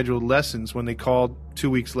his scheduled lessons when they called 2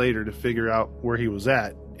 weeks later to figure out where he was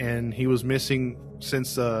at. And he was missing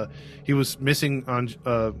since he was missing on,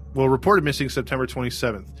 reported missing September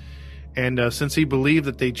 27th. And since he believed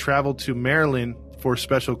that they traveled to Maryland for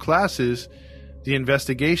special classes, the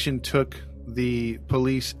investigation took the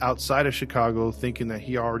police outside of Chicago, thinking that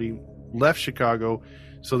he already left Chicago.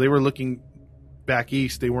 So they were looking back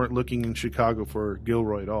east. They weren't looking in Chicago for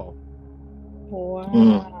Gilroy at all.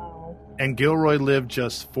 Wow. And Gilroy lived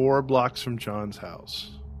just 4 blocks from John's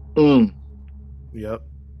house. Yep.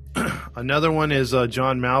 Another one is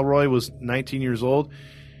John Malroy, was 19 years old.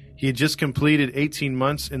 He had just completed 18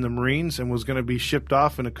 months in the Marines and was going to be shipped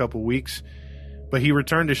off in a couple weeks. But he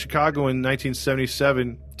returned to Chicago in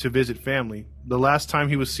 1977 to visit family. The last time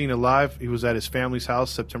he was seen alive, he was at his family's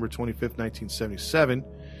house, September 25th, 1977.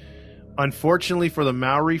 Unfortunately for the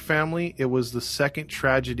Mowry family, it was the second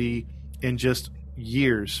tragedy in just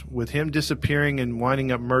years, with him disappearing and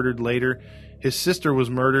winding up murdered later. His sister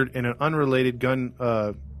was murdered in an unrelated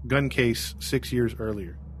gun case 6 years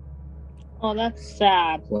earlier. Oh, that's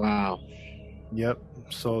sad. Wow. Yep.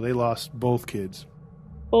 So they lost both kids.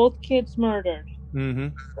 Both kids murdered. Mm-hmm.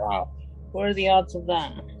 Wow. What are the odds of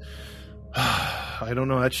that? I don't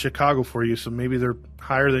know. That's Chicago for you, so maybe they're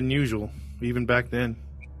higher than usual, even back then.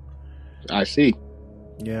 I see.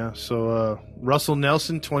 Yeah, so Russell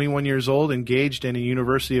Nelson, 21 years old, engaged and a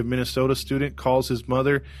University of Minnesota student, calls his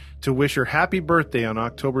mother to wish her happy birthday on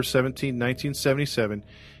October 17, 1977.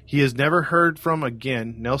 He is never heard from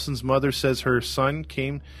again. Nelson's mother says her son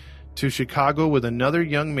came to Chicago with another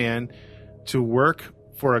young man to work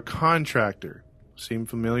for a contractor. Seem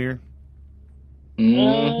familiar?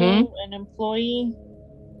 Mm-hmm. An employee?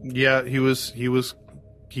 Yeah,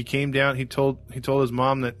 he came down. He told his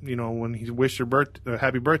mom that, when he wished her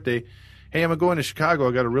happy birthday, hey, I'm going to Chicago.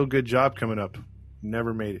 I got a real good job coming up.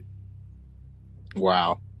 Never made it.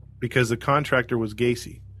 Wow. Because the contractor was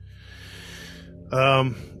Gacy.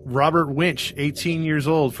 Robert Winch, 18 years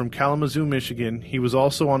old, from Kalamazoo, Michigan. He was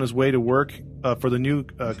also on his way to work for the new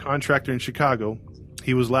contractor in Chicago.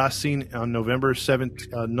 He was last seen on November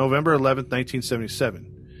 11th,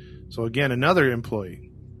 1977. So again, another employee.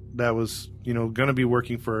 that was, going to be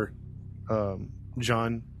working for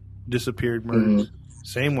John disappeared, murdered.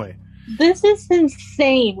 Same way. This is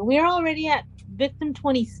insane. We're already at victim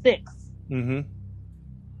 26. Mm-hmm.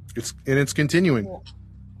 It's continuing.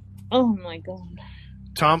 Oh my God.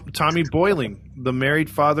 Tommy Boiling, the married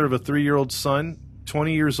father of a 3-year-old son,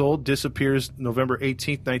 20 years old, disappears November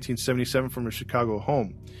 18th, 1977 from a Chicago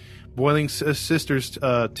home. Boiling's sisters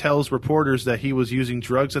tells reporters that he was using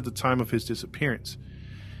drugs at the time of his disappearance.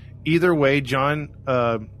 Either way, John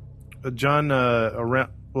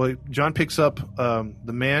picks up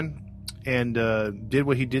the man and did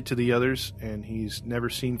what he did to the others, and he's never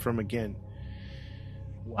seen from again.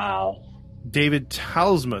 Wow. David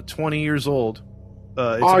Talsma, 20 years old.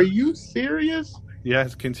 Are you serious? Yeah,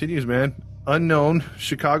 it continues, man. Unknown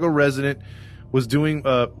Chicago resident was doing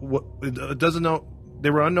doesn't know. They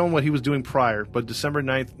were unknown what he was doing prior, but December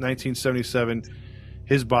 9th, 1977,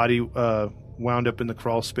 his body wound up in the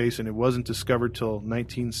crawl space, and it wasn't discovered till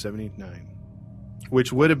 1979,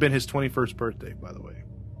 which would have been his 21st birthday, by the way.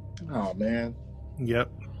 Oh, man. Yep.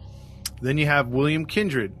 Then you have William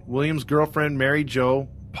Kindred, William's girlfriend, Mary Jo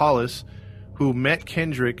Paulus, who met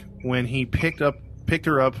Kendrick when he picked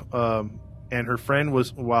her up, and her friend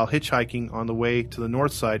was, while hitchhiking on the way to the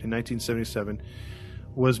north side in 1977,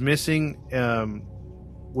 was missing,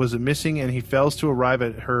 and he fails to arrive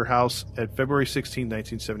at her house at February 16,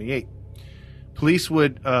 1978. Police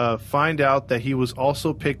would find out that he was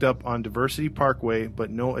also picked up on Diversity Parkway,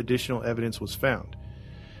 but no additional evidence was found.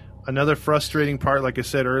 Another frustrating part, like I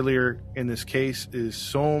said earlier in this case, is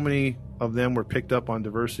so many of them were picked up on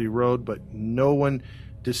Diversity Road, but no one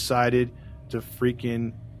decided to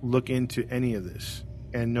freaking look into any of this.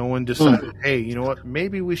 And no one decided, hey, you know what,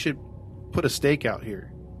 maybe we should put a stake out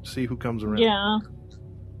here, see who comes around. Yeah.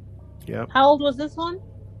 Yep. How old was this one?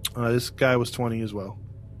 This guy was 20 as well.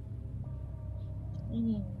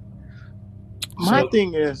 My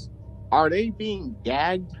thing is, are they being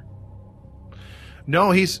gagged?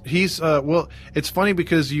 No, he's well, it's funny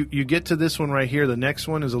because you get to this one right here. The next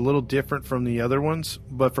one is a little different from the other ones,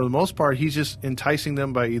 but for the most part, he's just enticing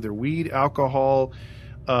them by either weed, alcohol,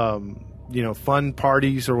 fun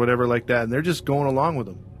parties or whatever like that, and they're just going along with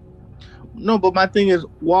them. No, but my thing is,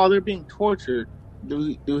 while they're being tortured,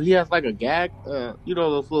 do he have like a gag?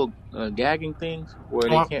 Those little gagging things where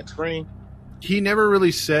they can't scream? He never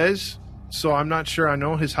really says, so I'm not sure. I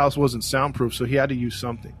know his house wasn't soundproof, so he had to use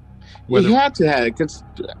something. He had to have it because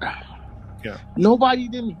yeah, nobody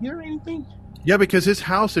didn't hear anything. Yeah, because his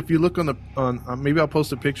house, if you look on maybe I'll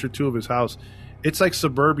post a picture too of his house. It's like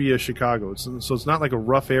suburbia Chicago. So it's not like a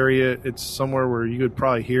rough area. It's somewhere where you could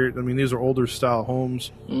probably hear it. I mean, these are older style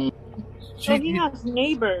homes. So he has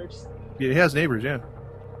neighbors. Yeah, he has neighbors. Yeah.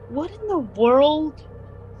 What in the world?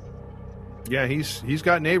 Yeah, he's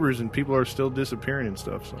got neighbors, and people are still disappearing and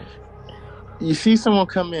stuff. So you see someone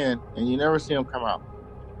come in, and you never see them come out.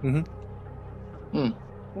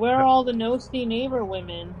 Where are all the nosy neighbor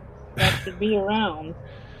women that should be around?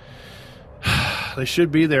 They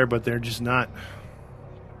should be there, but they're just not.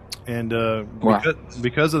 And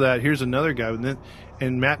because of that, here's another guy.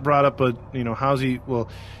 And Matt brought up how's he? Well,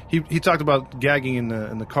 he talked about gagging in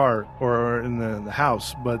the car or in the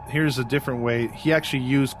house, but here's a different way. He actually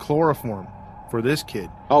used chloroform for this kid.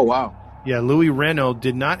 Oh wow! Yeah, Louis Reno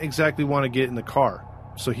did not exactly want to get in the car,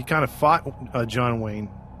 so he kind of fought John Wayne.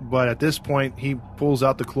 But at this point, he pulls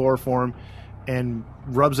out the chloroform and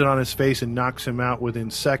rubs it on his face and knocks him out within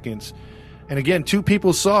seconds. And again, 2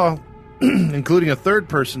 people saw, including a third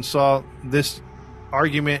person, saw this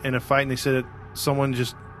argument and a fight, and they said that someone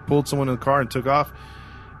just pulled someone in the car and took off.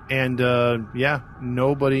 And,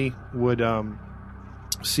 nobody would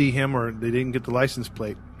see him, or they didn't get the license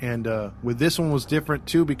plate. And with this one was different,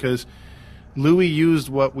 too, because Louis used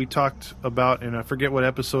what we talked about, and I forget what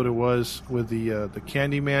episode it was, with the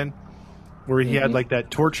Candyman, where he had like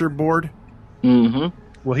that torture board. Mm-hmm.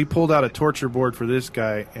 Well, he pulled out a torture board for this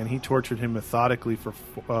guy, and he tortured him methodically for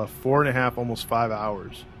 4.5, almost 5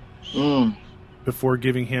 hours before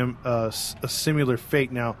giving him a similar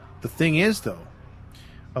fate. Now, the thing is, though,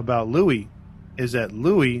 about Louis, is that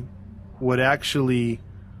Louis would actually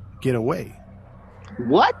get away.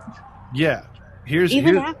 What? Yeah.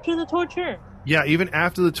 After the torture? Yeah, even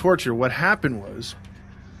after the torture. What happened was,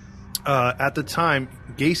 at the time,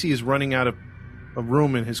 Gacy is running out of a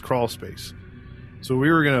room in his crawl space. So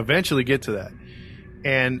we were going to eventually get to that.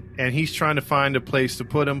 And he's trying to find a place to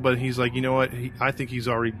put him, but he's like, you know what? I think he's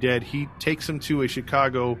already dead. He takes him to a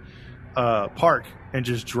Chicago park and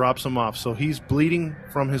just drops him off. So he's bleeding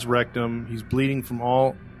from his rectum. He's bleeding from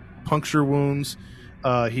all puncture wounds.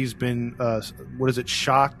 He's been,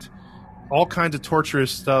 shocked. All kinds of torturous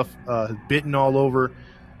stuff, bitten all over.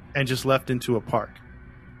 and just left into a park.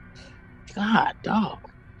 God, dog.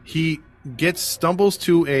 He stumbles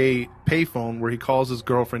to a payphone where he calls his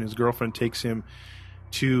girlfriend. His girlfriend takes him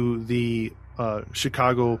to the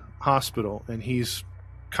Chicago hospital, and he's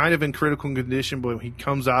kind of in critical condition, but when he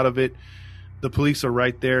comes out of it, the police are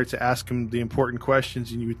right there to ask him the important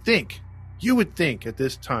questions, and you would think at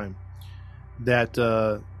this time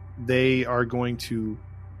that they are going to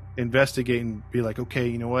investigate and be like, okay,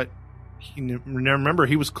 you know what? Remember,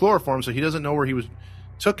 he was chloroformed, so he doesn't know where he was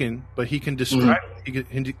taken, but he can describe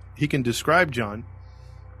he can describe John.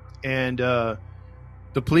 And the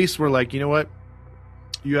police were like, you know what?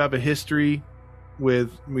 You have a history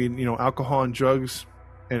with alcohol and drugs,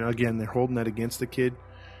 and again, they're holding that against the kid.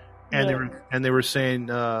 And they were saying,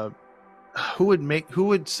 who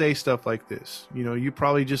would say stuff like this? You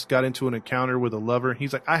probably just got into an encounter with a lover.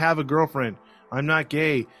 He's like, I have a girlfriend. I'm not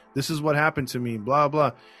gay. This is what happened to me. Blah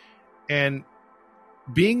blah. And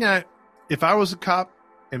if I was a cop,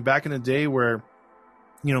 and back in the day where,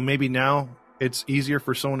 maybe now it's easier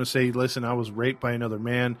for someone to say, listen, I was raped by another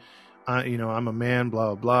man. I'm a man.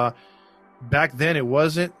 Blah blah. Back then it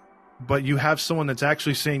wasn't. But you have someone that's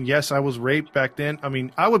actually saying, yes, I was raped back then. I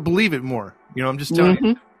mean, I would believe it more. I'm just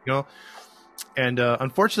telling you. And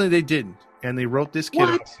unfortunately, they didn't. And they wrote this kid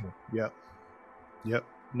What? Yep.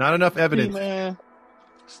 Not enough evidence. Hey, man.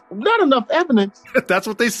 Not enough evidence. That's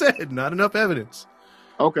what they said. Not enough evidence.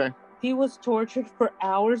 Okay. He was tortured for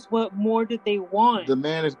hours. What more did they want? The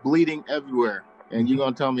man is bleeding everywhere, and you're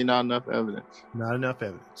going to tell me not enough evidence. Not enough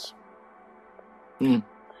evidence. Mm.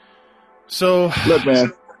 So, look,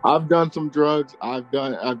 man, I've done some drugs. I've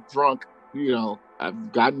drunk,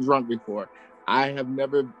 I've gotten drunk before. I have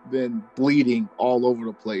never been bleeding all over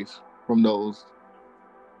the place from those,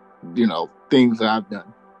 things that I've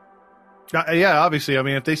done. Yeah, obviously. I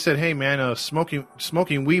mean, if they said, "Hey, man, smoking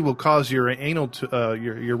weed will cause your anal to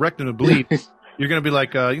your rectum to bleed," you're gonna be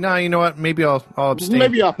like, you know what? Maybe I'll abstain.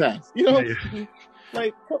 Maybe I'll pass. Yeah.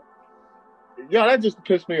 Like, that just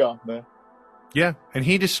pissed me off, man. Yeah, and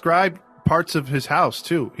he described parts of his house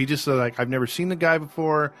too. He just said, like, I've never seen the guy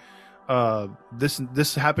before.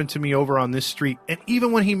 This happened to me over on this street. And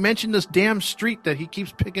even when he mentioned this damn street that he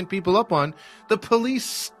keeps picking people up on, the police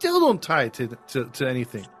still don't tie it to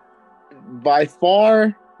anything. By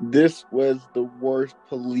far, this was the worst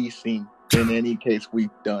policing in any case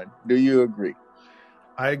we've done. Do you agree?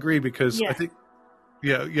 I agree because I think,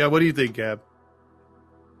 yeah. What do you think, Gab?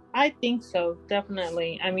 I think so,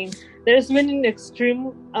 definitely. I mean, there's been an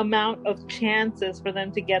extreme amount of chances for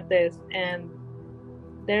them to get this, and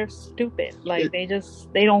they're stupid. Like, they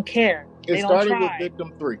don't care. It started with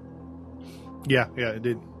victim 3. Yeah, it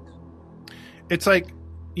did. It's like,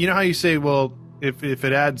 how you say, well, if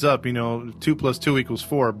it adds up, 2 + 2 =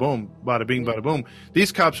 4, boom, bada bing, bada boom.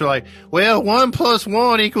 These cops are like, well, 1 +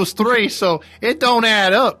 1 = 3, so it don't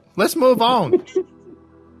add up. Let's move on.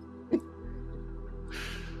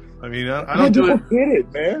 I mean, I don't do it. Get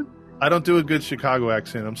it, man. I don't do a good Chicago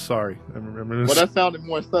accent. I'm sorry. I remember this. Well, that sounded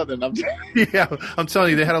more southern. Yeah, I'm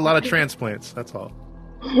telling you, they had a lot of transplants. That's all.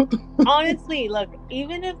 Honestly, look,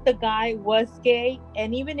 even if the guy was gay,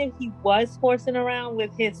 and even if he was horsing around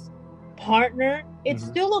with his partner, it's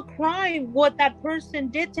still a crime what that person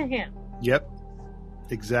did to him. Yep,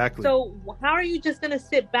 exactly. So how are you just gonna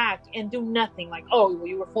sit back and do nothing? Like, oh,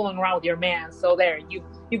 you were fooling around with your man, so there, you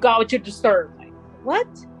got what you deserved. Like, what?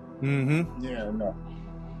 Mm-hmm. Yeah, no.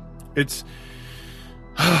 It's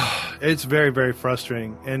very, very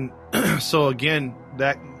frustrating. And so again,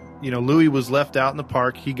 that Louis was left out in the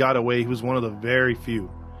park. He got away. He was one of the very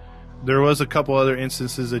few. There was a couple other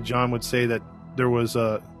instances that John would say that there was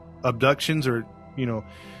abductions or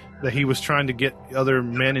that he was trying to get other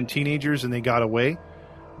men and teenagers and they got away,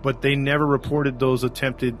 but they never reported those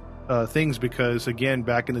attempted things because, again,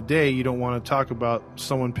 back in the day, you don't want to talk about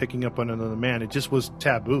someone picking up on another man. It just was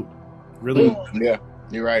taboo, really. Yeah,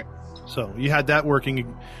 you're right. So you had that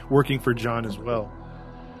working for John as well.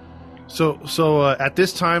 So at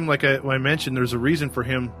this time, like I mentioned, there's a reason for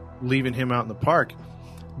him leaving him out in the park.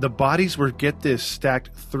 The bodies were, get this,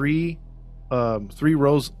 stacked three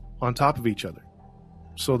rows on top of each other.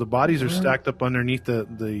 So the bodies are stacked up underneath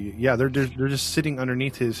they're just sitting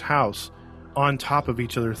underneath his house on top of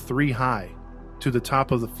each other, 3 high, to the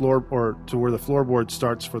top of the floor or to where the floorboard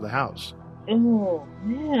starts for the house. Oh,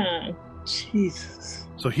 man. Jesus.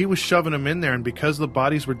 So he was shoving them in there, and because the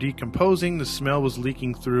bodies were decomposing, the smell was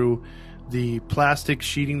leaking through the plastic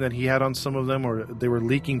sheeting that he had on some of them, or they were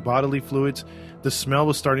leaking bodily fluids. The smell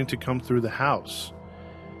was starting to come through the house.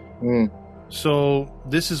 So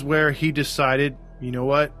this is where he decided, you know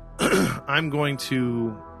what? I'm going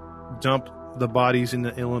to dump the bodies in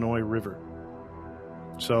the Illinois River.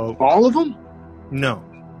 So all of them? No,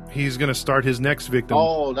 he's going to start his next victim.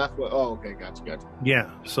 Oh, that's what. Oh, okay, gotcha. Yeah.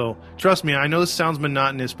 So trust me, I know this sounds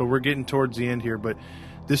monotonous, but we're getting towards the end here. But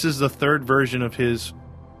this is the third version of his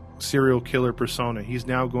serial killer persona. He's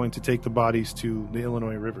now going to take the bodies to the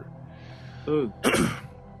Illinois River.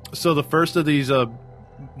 So the first of these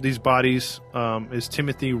bodies is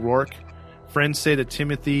Timothy Rourke. Friends say that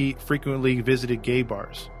Timothy frequently visited gay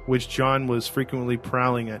bars, which John was frequently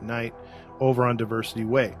prowling at night over on Diversity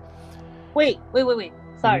Way. Wait.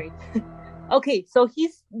 Sorry. Okay, so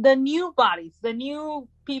he's the new bodies, the new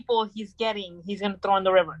people he's going to throw in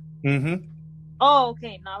the river. Mm-hmm. Oh,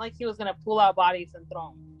 okay. Not like he was going to pull out bodies and throw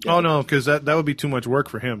them. Oh, no, because that would be too much work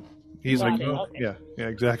for him. He's Got like, it, oh, okay. yeah,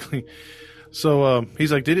 exactly. So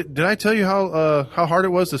he's like, did I tell you how hard it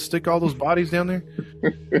was to stick all those bodies down there?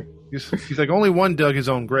 He's like, only one dug his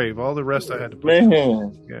own grave. All the rest I had to put.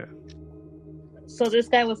 Man. Yeah. So this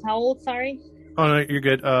guy was how old? Sorry. Oh no, you're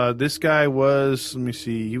good. This guy was, let me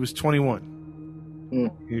see, he was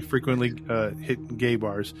 21. He frequently hit gay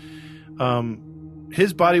bars.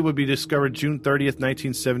 His body would be discovered June 30th,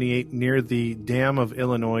 1978, near the Dam of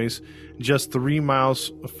Illinois, just 3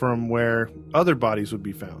 miles from where other bodies would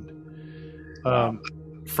be found.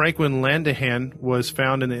 Franklin Landahan was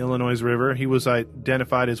found in the Illinois River. He was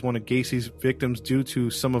identified as one of Gacy's victims due to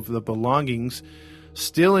some of the belongings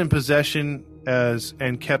still in possession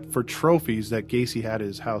and kept for trophies that Gacy had at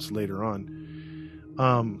his house later on.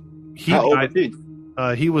 How old was he?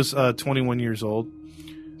 He was 21 years old.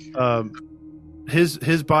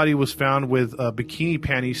 His body was found with bikini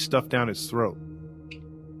panties stuffed down his throat.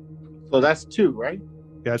 So that's 2, right?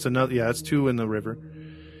 Yeah, it's another. Yeah, that's 2 in the river.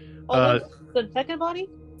 That's the second body?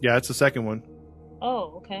 Yeah, it's the second one.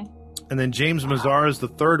 Oh, okay. And then James Mazzara is the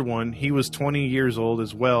third one. He was 20 years old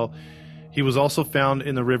as well. He was also found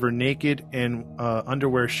in the river naked and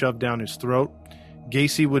underwear shoved down his throat.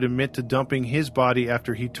 Gacy would admit to dumping his body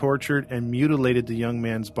after he tortured and mutilated the young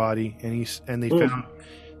man's body, and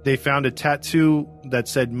they found a tattoo that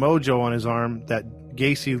said Mojo on his arm. That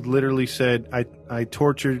Gacy literally said, "I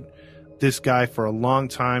tortured this guy for a long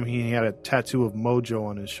time." He had a tattoo of Mojo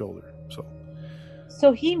on his shoulder.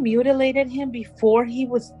 So he mutilated him before he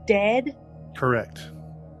was dead? Correct.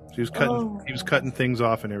 He was cutting things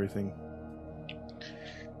off and everything.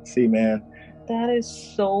 See, man. That is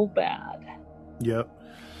so bad. Yep.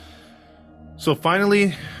 So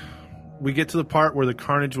finally, we get to the part where the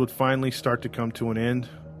carnage would finally start to come to an end.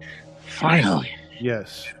 Finally.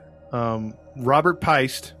 Yes. Robert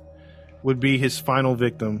Peist would be his final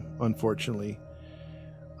victim, unfortunately.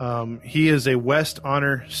 He is a West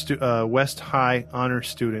High honor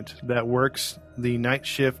student that works the night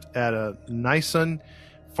shift at a Nissan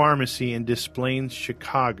pharmacy in Des Plaines,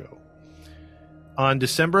 Chicago. On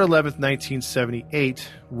December 11th, 1978,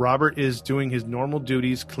 Robert is doing his normal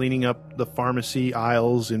duties, cleaning up the pharmacy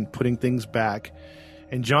aisles and putting things back.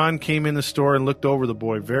 And John came in the store and looked over the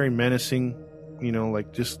boy, very menacing,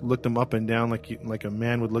 like just looked him up and down like a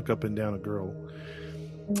man would look up and down a girl.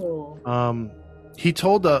 Oh. He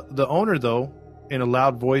told the owner, though, in a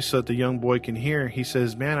loud voice so that the young boy can hear, he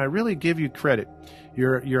says, "Man, I really give you credit.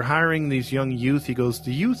 You're hiring these young youth." He goes,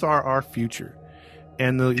 "The youth are our future.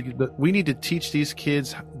 And we need to teach these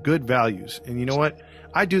kids good values. And you know what?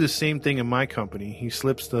 I do the same thing in my company." He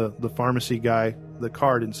slips the pharmacy guy the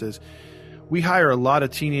card and says, "We hire a lot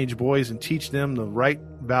of teenage boys and teach them the right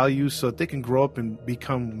values so that they can grow up and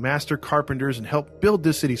become master carpenters and help build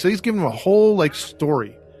this city." So he's giving them a whole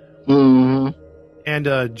story. Mm-hmm.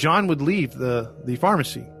 And John would leave the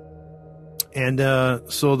pharmacy. And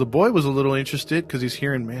so the boy was a little interested because he's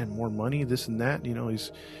hearing, man, more money, this and that.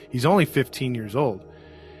 He's only 15 years old.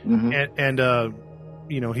 Mm-hmm.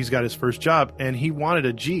 And he's got his first job, and he wanted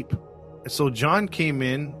a Jeep. So John came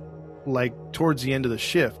in towards the end of the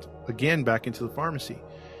shift, again back into the pharmacy.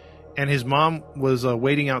 And his mom was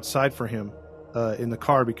waiting outside for him in the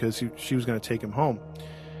car because she was going to take him home.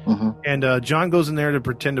 Mm-hmm. And John goes in there to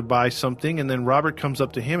pretend to buy something, and then Robert comes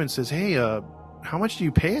up to him and says, "Hey, how much do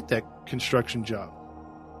you pay at that construction job?"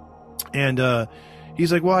 And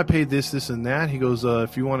he's like, "Well, I paid this, and that." He goes,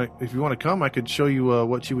 if you want to come, I could show you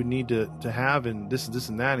what you would need to have, and this,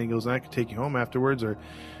 and that." And he goes, "And I could take you home afterwards." Or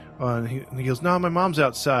he goes, "No, my mom's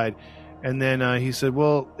outside." And then he said,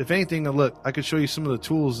 "Well, if anything, look, I could show you some of the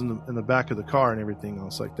tools in the back of the car and everything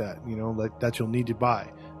else like that. That you'll need to buy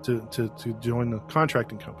to join the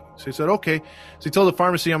contracting company." So he said, "Okay." So he told the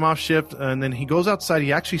pharmacy, "I'm off shift." And then he goes outside.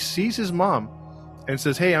 He actually sees his mom and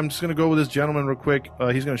says, "Hey, I'm just going to go with this gentleman real quick.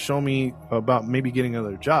 He's going to show me about maybe getting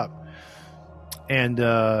another job." And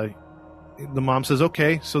the mom says,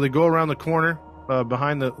 "Okay." So they go around the corner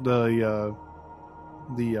behind the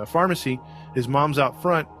pharmacy, His mom's out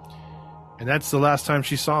front, and that's the last time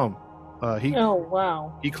she saw him. Oh,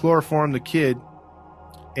 wow. He chloroformed the kid,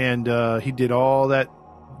 and he did all that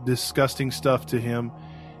disgusting stuff to him,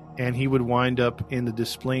 and he would wind up in the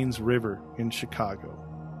Des Plaines River in Chicago.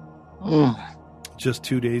 Just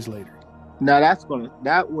 2 days later. Now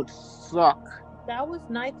that would suck. That was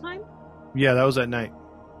nighttime? Yeah, that was at night.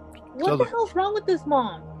 What the hell's wrong with this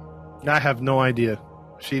mom? I have no idea.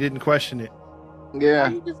 She didn't question it. Yeah.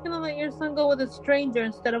 Are you just gonna let your son go with a stranger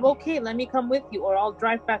instead of, okay, let me come with you, or I'll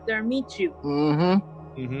drive back there and meet you?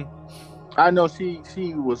 I know she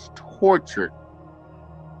was tortured.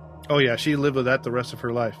 Oh yeah, she lived with that the rest of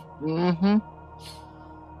her life. Now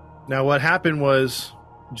what happened was,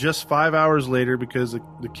 just 5 hours later, because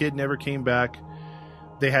the kid never came back,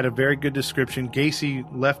 they had a very good description. Gacy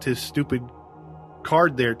left his stupid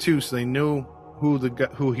card there too, so they knew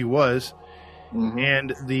who he was.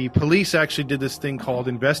 And the police actually did this thing called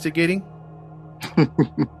investigating.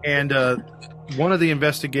 And one of the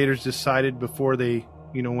investigators decided before they,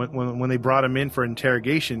 when they brought him in for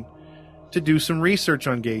interrogation, to do some research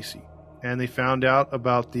on Gacy. And they found out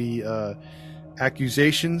about the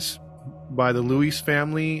accusations by the Lewis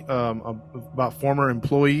family about former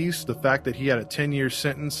employees, the fact that he had a 10-year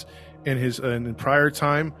sentence in prior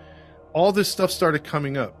time. All this stuff started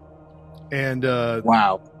coming up. And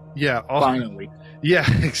wow. Yeah. Finally. Yeah,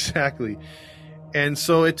 exactly. And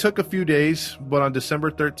so it took a few days, but on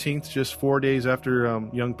December 13th, just 4 days after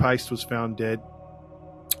young Peist was found dead,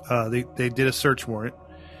 they did a search warrant,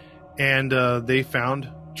 and they found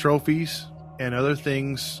trophies and other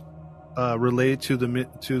things related to the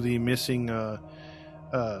missing the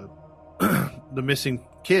missing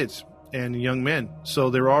kids and young men. So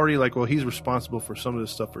they were already like, well, he's responsible for some of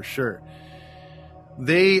this stuff for sure.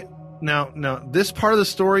 Now, this part of the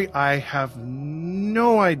story, I have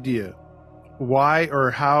no idea why or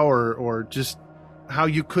how or just how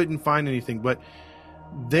you couldn't find anything, but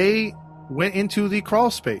they went into the crawl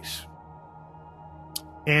space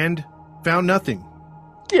and found nothing.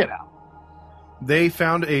 Get out. They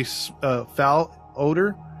found a foul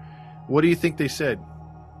odor. What do you think they said?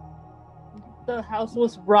 The house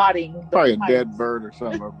was rotting. Probably a dead bird or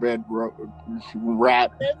something, a dead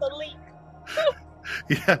rat. There's a leak.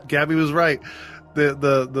 Yeah, Gabby was right.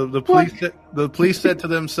 The police said to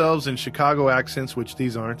themselves in Chicago accents, which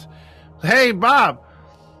these aren't, "Hey, Bob,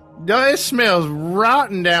 it smells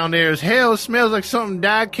rotten down there as hell. It smells like something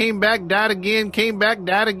died, came back, died again, came back,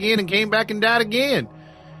 died again, and came back and died again.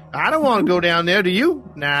 I don't want to go down there. Do you?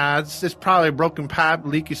 Nah, it's probably a broken pipe,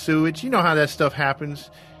 leaky sewage. You know how that stuff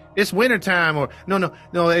happens. It's wintertime, or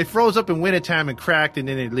no, it froze up in wintertime and cracked and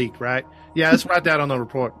then it leaked, right? Yeah, let's write that on the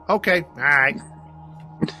report. Okay, all right."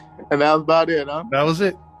 And that was about it, huh? That was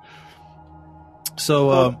it.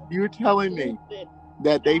 So you're telling me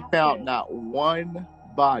that they found not one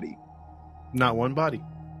body? Not one body.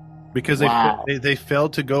 Because wow. they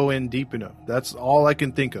failed to go in deep enough. That's all I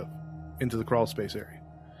can think of into the crawl space area.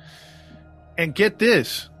 And get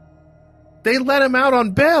this. They let him out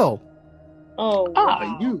on bail. Oh, wow.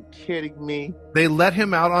 Are you kidding me? They let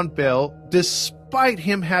him out on bail despite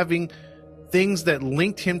him having things that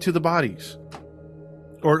linked him to the bodies.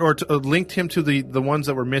 Or linked him to the ones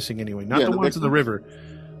that were missing anyway, not the ones in the river.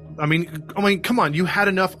 I mean, come on! You had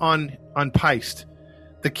enough on Peist.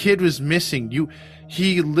 The kid was missing.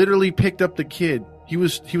 He literally picked up the kid. He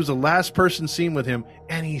was the last person seen with him,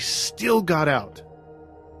 and he still got out.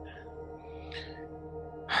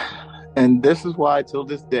 And this is why, till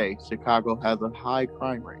this day, Chicago has a high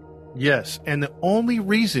crime rate. Yes, and the only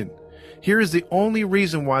reason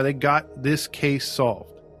why they got this case solved.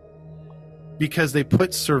 Because they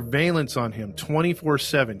put surveillance on him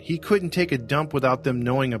 24/7. He couldn't take a dump without them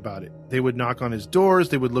knowing about it. They would knock on his doors.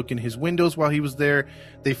 They would look in his windows while he was there.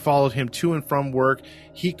 They followed him to and from work.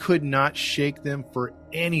 He could not shake them for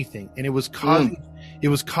anything. And it was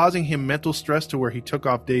causing him mental stress to where he took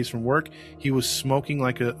off days from work. He was smoking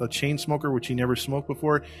like a chain smoker, which he never smoked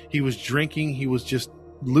before. He was drinking. He was just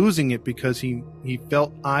losing it because he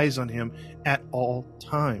felt eyes on him at all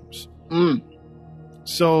times.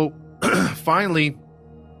 So finally,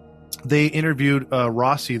 they interviewed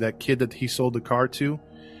Rossi, that kid that he sold the car to,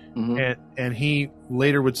 and he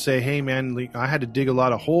later would say, "Hey man, I had to dig a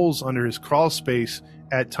lot of holes under his crawl space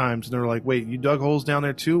at times." And they were like, "Wait, you dug holes down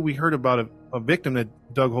there too? We heard about a victim that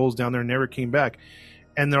dug holes down there and never came back."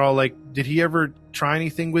 And they're all like, "Did he ever try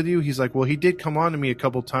anything with you?" He's like, "Well, he did come on to me a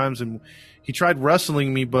couple times and he tried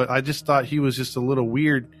wrestling me, but I just thought he was just a little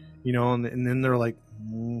weird, And then they're like,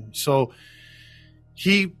 so.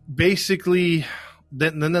 He basically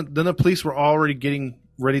then the police were already getting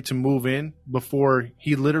ready to move in before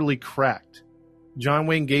he literally cracked John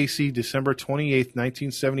Wayne Gacy, December 28th,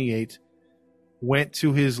 1978, went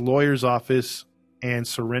to his lawyer's office and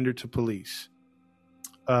surrendered to police.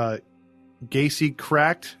 Gacy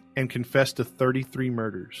cracked and confessed to 33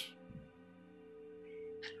 murders.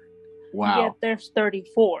 Wow. Yet there's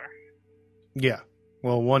 34. Yeah.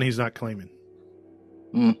 Well, one he's not claiming.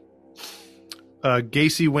 Mm.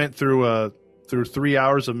 Gacy went through 3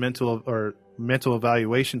 hours of mental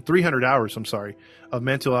evaluation, 300 hours, of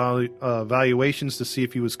mental evaluations to see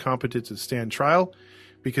if he was competent to stand trial,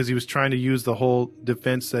 because he was trying to use the whole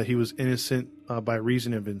defense that he was innocent by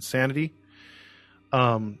reason of insanity.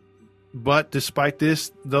 But despite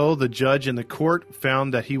this, though, the judge and the court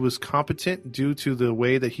found that he was competent due to the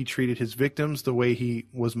way that he treated his victims, the way he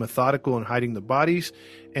was methodical in hiding the bodies,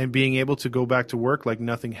 and being able to go back to work like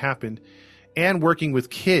nothing happened, and working with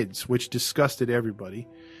kids, which disgusted everybody,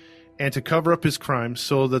 and to cover up his crimes.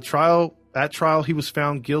 So at trial, he was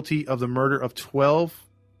found guilty of the murder of 12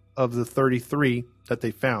 of the 33 that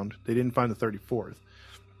they found. They didn't find the 34th.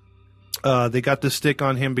 They got the stick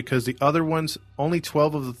on him because the other ones, only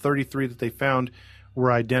 12 of the 33 that they found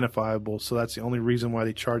were identifiable. So that's the only reason why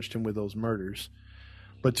they charged him with those murders.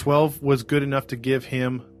 But 12 was good enough to give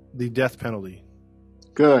him the death penalty.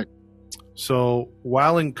 Good. So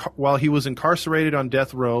while he was incarcerated on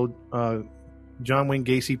death row, John Wayne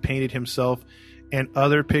Gacy painted himself and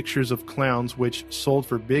other pictures of clowns, which sold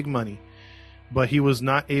for big money. But he was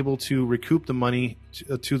not able to recoup the money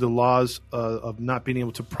to the laws of not being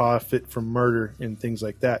able to profit from murder and things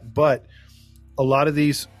like that. But a lot of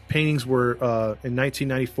these paintings were, in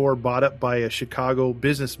 1994, bought up by a Chicago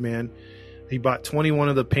businessman. He bought 21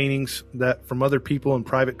 of the paintings from other people and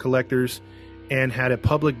private collectors, and had a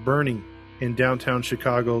public burning in downtown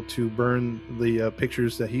Chicago to burn the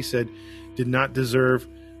pictures that he said did not deserve,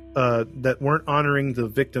 that weren't honoring the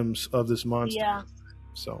victims of this monster. Yeah.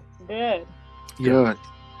 So Good. Good.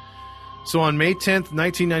 So on May 10th,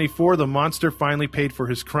 1994, the monster finally paid for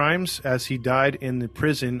his crimes as he died in the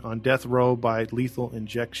prison on death row by lethal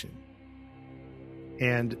injection.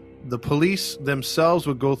 And the police themselves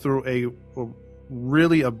would go through a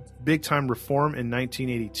big-time reform in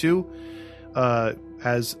 1982.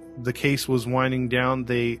 As the case was winding down,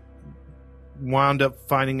 they wound up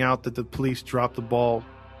finding out that the police dropped the ball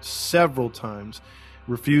several times,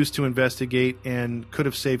 refused to investigate, and could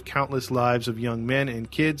have saved countless lives of young men and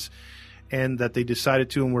kids, and that they decided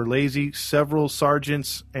to and were lazy. Several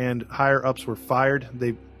sergeants and higher-ups were fired.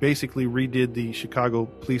 They basically redid the Chicago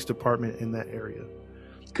Police Department in that area.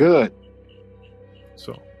 Good.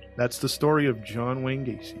 So that's the story of John Wayne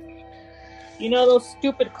Gacy. You know, those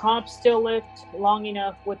stupid cops still lived long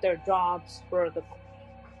enough with their jobs for the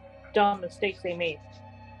dumb mistakes they made.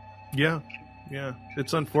 Yeah.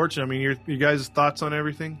 It's unfortunate. I mean, you guys' thoughts on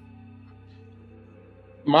everything?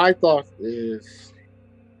 My thought is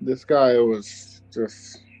this guy was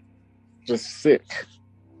just sick.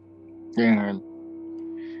 And,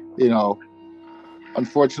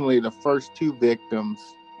 unfortunately, the first two victims,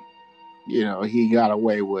 he got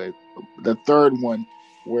away with. The third one,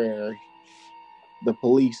 where the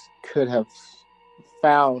police could have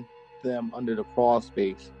found them under the crawl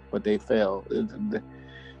space, but they failed.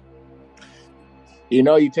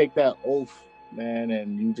 You take that oath, man,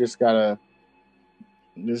 and you just gotta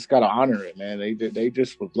honor it, man. They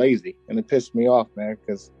just was lazy, and it pissed me off, man,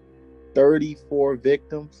 because 34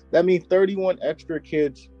 victims. That means 31 extra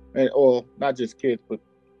kids, or not just kids, but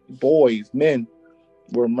boys, men,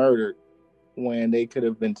 were murdered when they could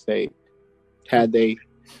have been saved had they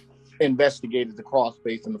investigated the crawl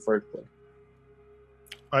space in the first place.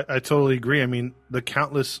 I totally agree. I mean, the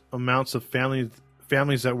countless amounts of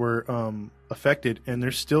families that were affected, and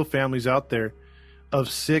there's still families out there of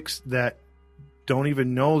 6 that don't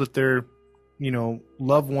even know that their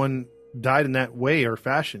loved one died in that way or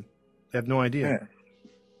fashion. They have no idea. Yeah.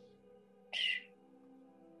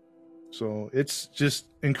 So it's just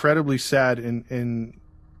incredibly sad, and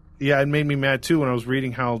yeah, it made me mad too when I was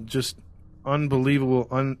reading how just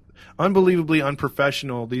unbelievably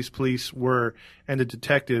unprofessional these police were, and the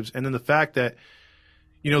detectives, and then the fact that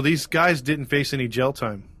these guys didn't face any jail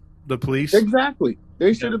time. The police, exactly,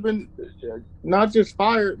 they should have been not just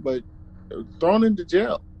fired, but thrown into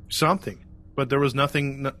jail. Something, but there was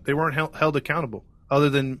nothing. They weren't held accountable, other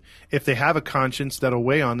than if they have a conscience that'll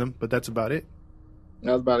weigh on them. But that's about it.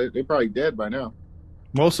 That's about it. They're probably dead by now.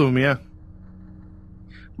 Most of them, yeah.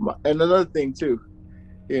 And another thing too,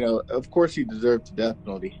 of course he deserved the death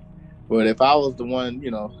penalty, but if I was the one,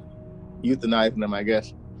 euthanizing him, I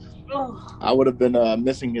guess I would have been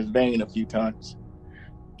missing his vein a few times.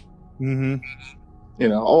 Mm-hmm. You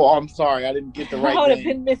know, oh, I'm sorry, I didn't get the right I would have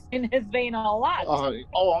vein. been missing his vein a lot.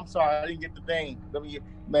 Oh, I'm sorry, I didn't get the vein.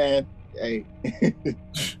 Man, hey.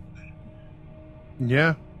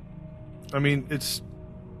 Yeah. I mean, it's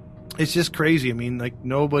just crazy. I mean, like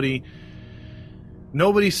nobody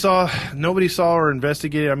saw or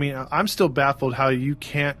investigated. I mean, I'm still baffled how you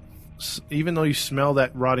can't, even though you smell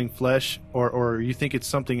that rotting flesh or you think it's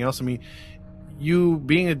something else. I mean, you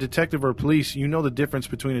being a detective or police, you know the difference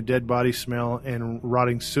between a dead body smell and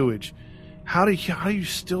rotting sewage. How do you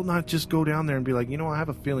still not just go down there and be like, you know, I have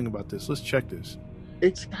a feeling about this. Let's check this.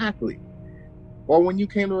 Exactly. Or when you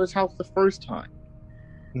came to his house the first time,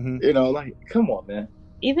 you know, like, come on, man.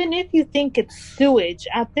 Even if you think it's sewage,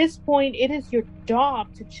 at this point, it is your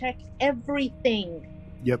job to check everything.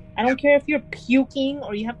 Yep. I don't care if you're puking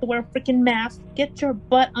or you have to wear a freaking mask. Get your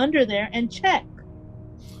butt under there and check.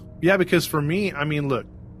 Yeah, because for me, I mean, look,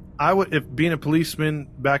 I would, if being a policeman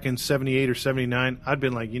back in 78 or 79, I'd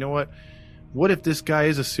been like, you know what if this guy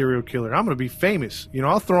is a serial killer? I'm going to be famous. You know,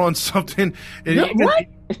 I'll throw on something. And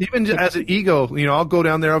even as an ego, you know, I'll go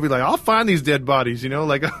down there. I'll be like, I'll find these dead bodies, you know,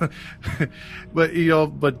 like, but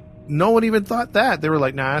no one even thought that. They were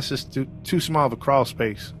like, nah, that's just too small of a crawl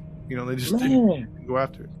space. You know, they just didn't go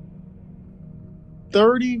after it.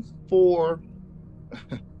 34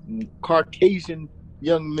 Caucasian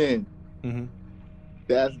young men.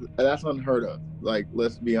 That's unheard of. Like,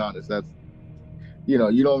 let's be honest. That's, you know,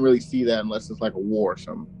 you don't really see that unless it's like a war or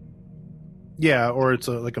something. Yeah, or it's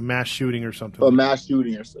like a mass shooting or something. A mass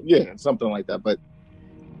shooting or something. Yeah, something like that. But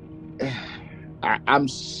I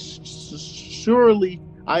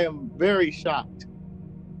am very shocked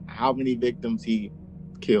how many victims he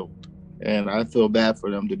killed. And I feel bad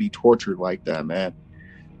for them to be tortured like that, man.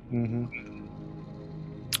 I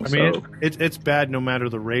mean, it's bad no matter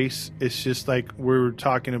the race. It's just like we're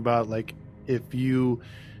talking about, like, if you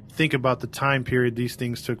think about the time period these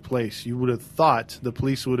things took place, you would have thought the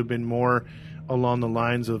police would have been more along the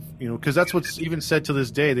lines of, you know, because that's what's even said to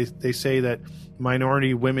this day. They say that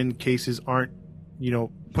minority women cases aren't, you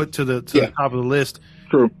know, put to the top of the list.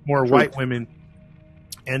 True. More white women.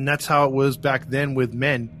 And that's how it was back then with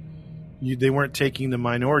men. They weren't taking the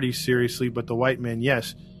minorities seriously, but the white men,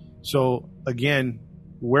 yes. So again,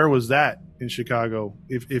 where was that in Chicago?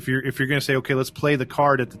 If you're going to say, okay, let's play the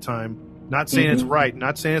card at the time, not saying it's right,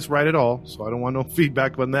 not saying it's right at all. So I don't want no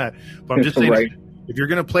feedback on that. But I'm just saying, right. If you're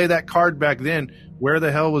going to play that card back then, where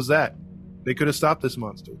the hell was that? They could have stopped this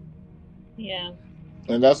monster. Yeah.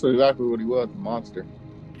 And that's exactly what he was, a monster.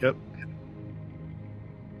 Yep.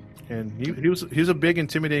 And he was a big,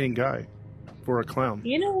 intimidating guy for a clown.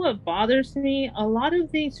 You know what bothers me? A lot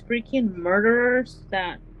of these freaking murderers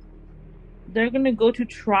that they're going to go to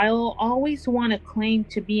trial always want to claim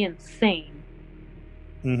to be insane.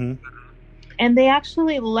 And they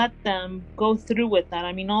actually let them go through with that.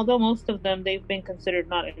 I mean, although most of them, they've been considered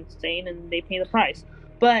not insane and they pay the price.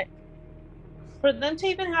 But for them to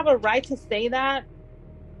even have a right to say that,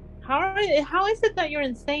 how is it that you're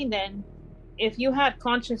insane then if you had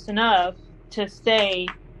conscience enough to say,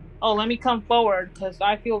 oh, let me come forward because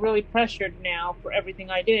I feel really pressured now for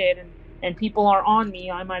everything I did and people are on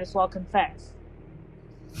me, I might as well confess.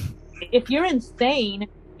 If you're insane,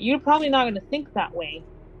 you're probably not going to think that way.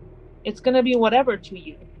 It's going to be whatever to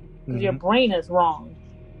you because your brain is wrong.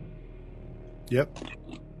 Yep.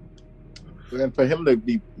 And for him to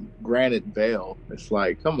be granted bail, it's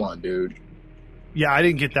like, come on, dude. Yeah, I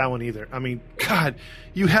didn't get that one either. I mean, God,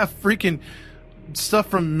 you have freaking stuff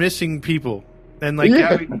from missing people. And like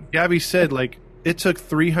Gabby said, like, it took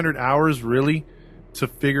 300 hours really to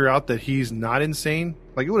figure out that he's not insane.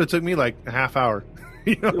 Like, it would have took me like a half hour.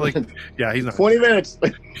 You know, like, yeah, he's not 20 minutes.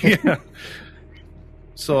 Yeah.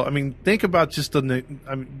 So, I mean, think about just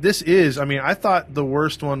I thought the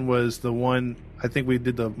worst one was the one, I think we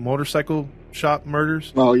did the motorcycle shop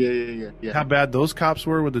murders. Oh, yeah. How bad those cops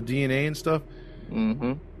were with the DNA and stuff.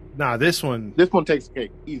 Nah, this one takes the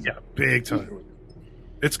cake. Easy. Yeah, big time.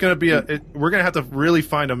 It's going to be we're going to have to really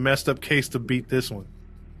find a messed up case to beat this one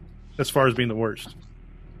as far as being the worst.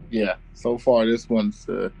 Yeah. So far, this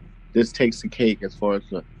takes the cake as far as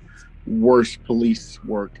the worst police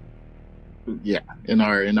work. Yeah, in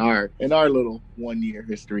our little 1 year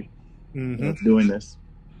history of doing this.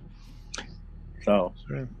 So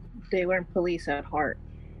they weren't police at heart.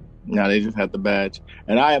 No, they just had the badge.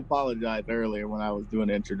 And I apologized earlier when I was doing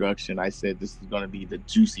the introduction. I said this is going to be the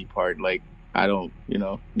juicy part. Like, I don't,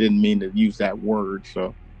 didn't mean to use that word.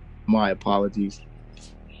 So my apologies.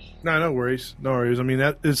 No worries. No worries. I mean,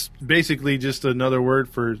 that is basically just another word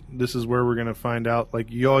for this is where we're going to find out.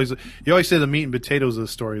 Like, you always say the meat and potatoes of the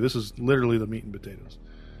story. This is literally the meat and potatoes.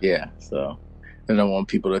 Yeah. So I don't want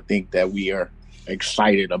people to think that we are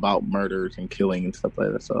excited about murders and killing and stuff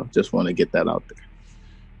like that. So just want to get that out there.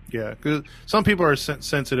 Yeah, because some people are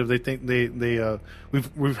sensitive. They think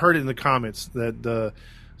we've heard it in the comments that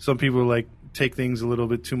some people like take things a little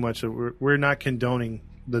bit too much. We're not condoning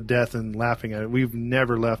the death and laughing at it. We've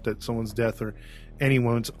never laughed at someone's death or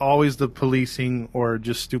anyone. It's always the policing or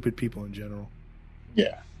just stupid people in general.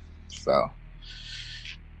 Yeah. So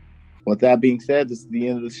with that being said, this is the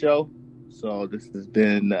end of the show. So this has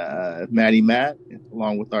been Maddie Matt,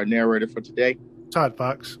 along with our narrator for today, Todd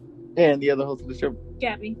Fox, and the other host of the show,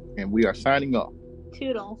 Gabby. and we are signing off.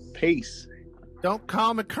 Toodles. Peace. Don't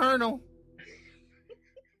call me Colonel.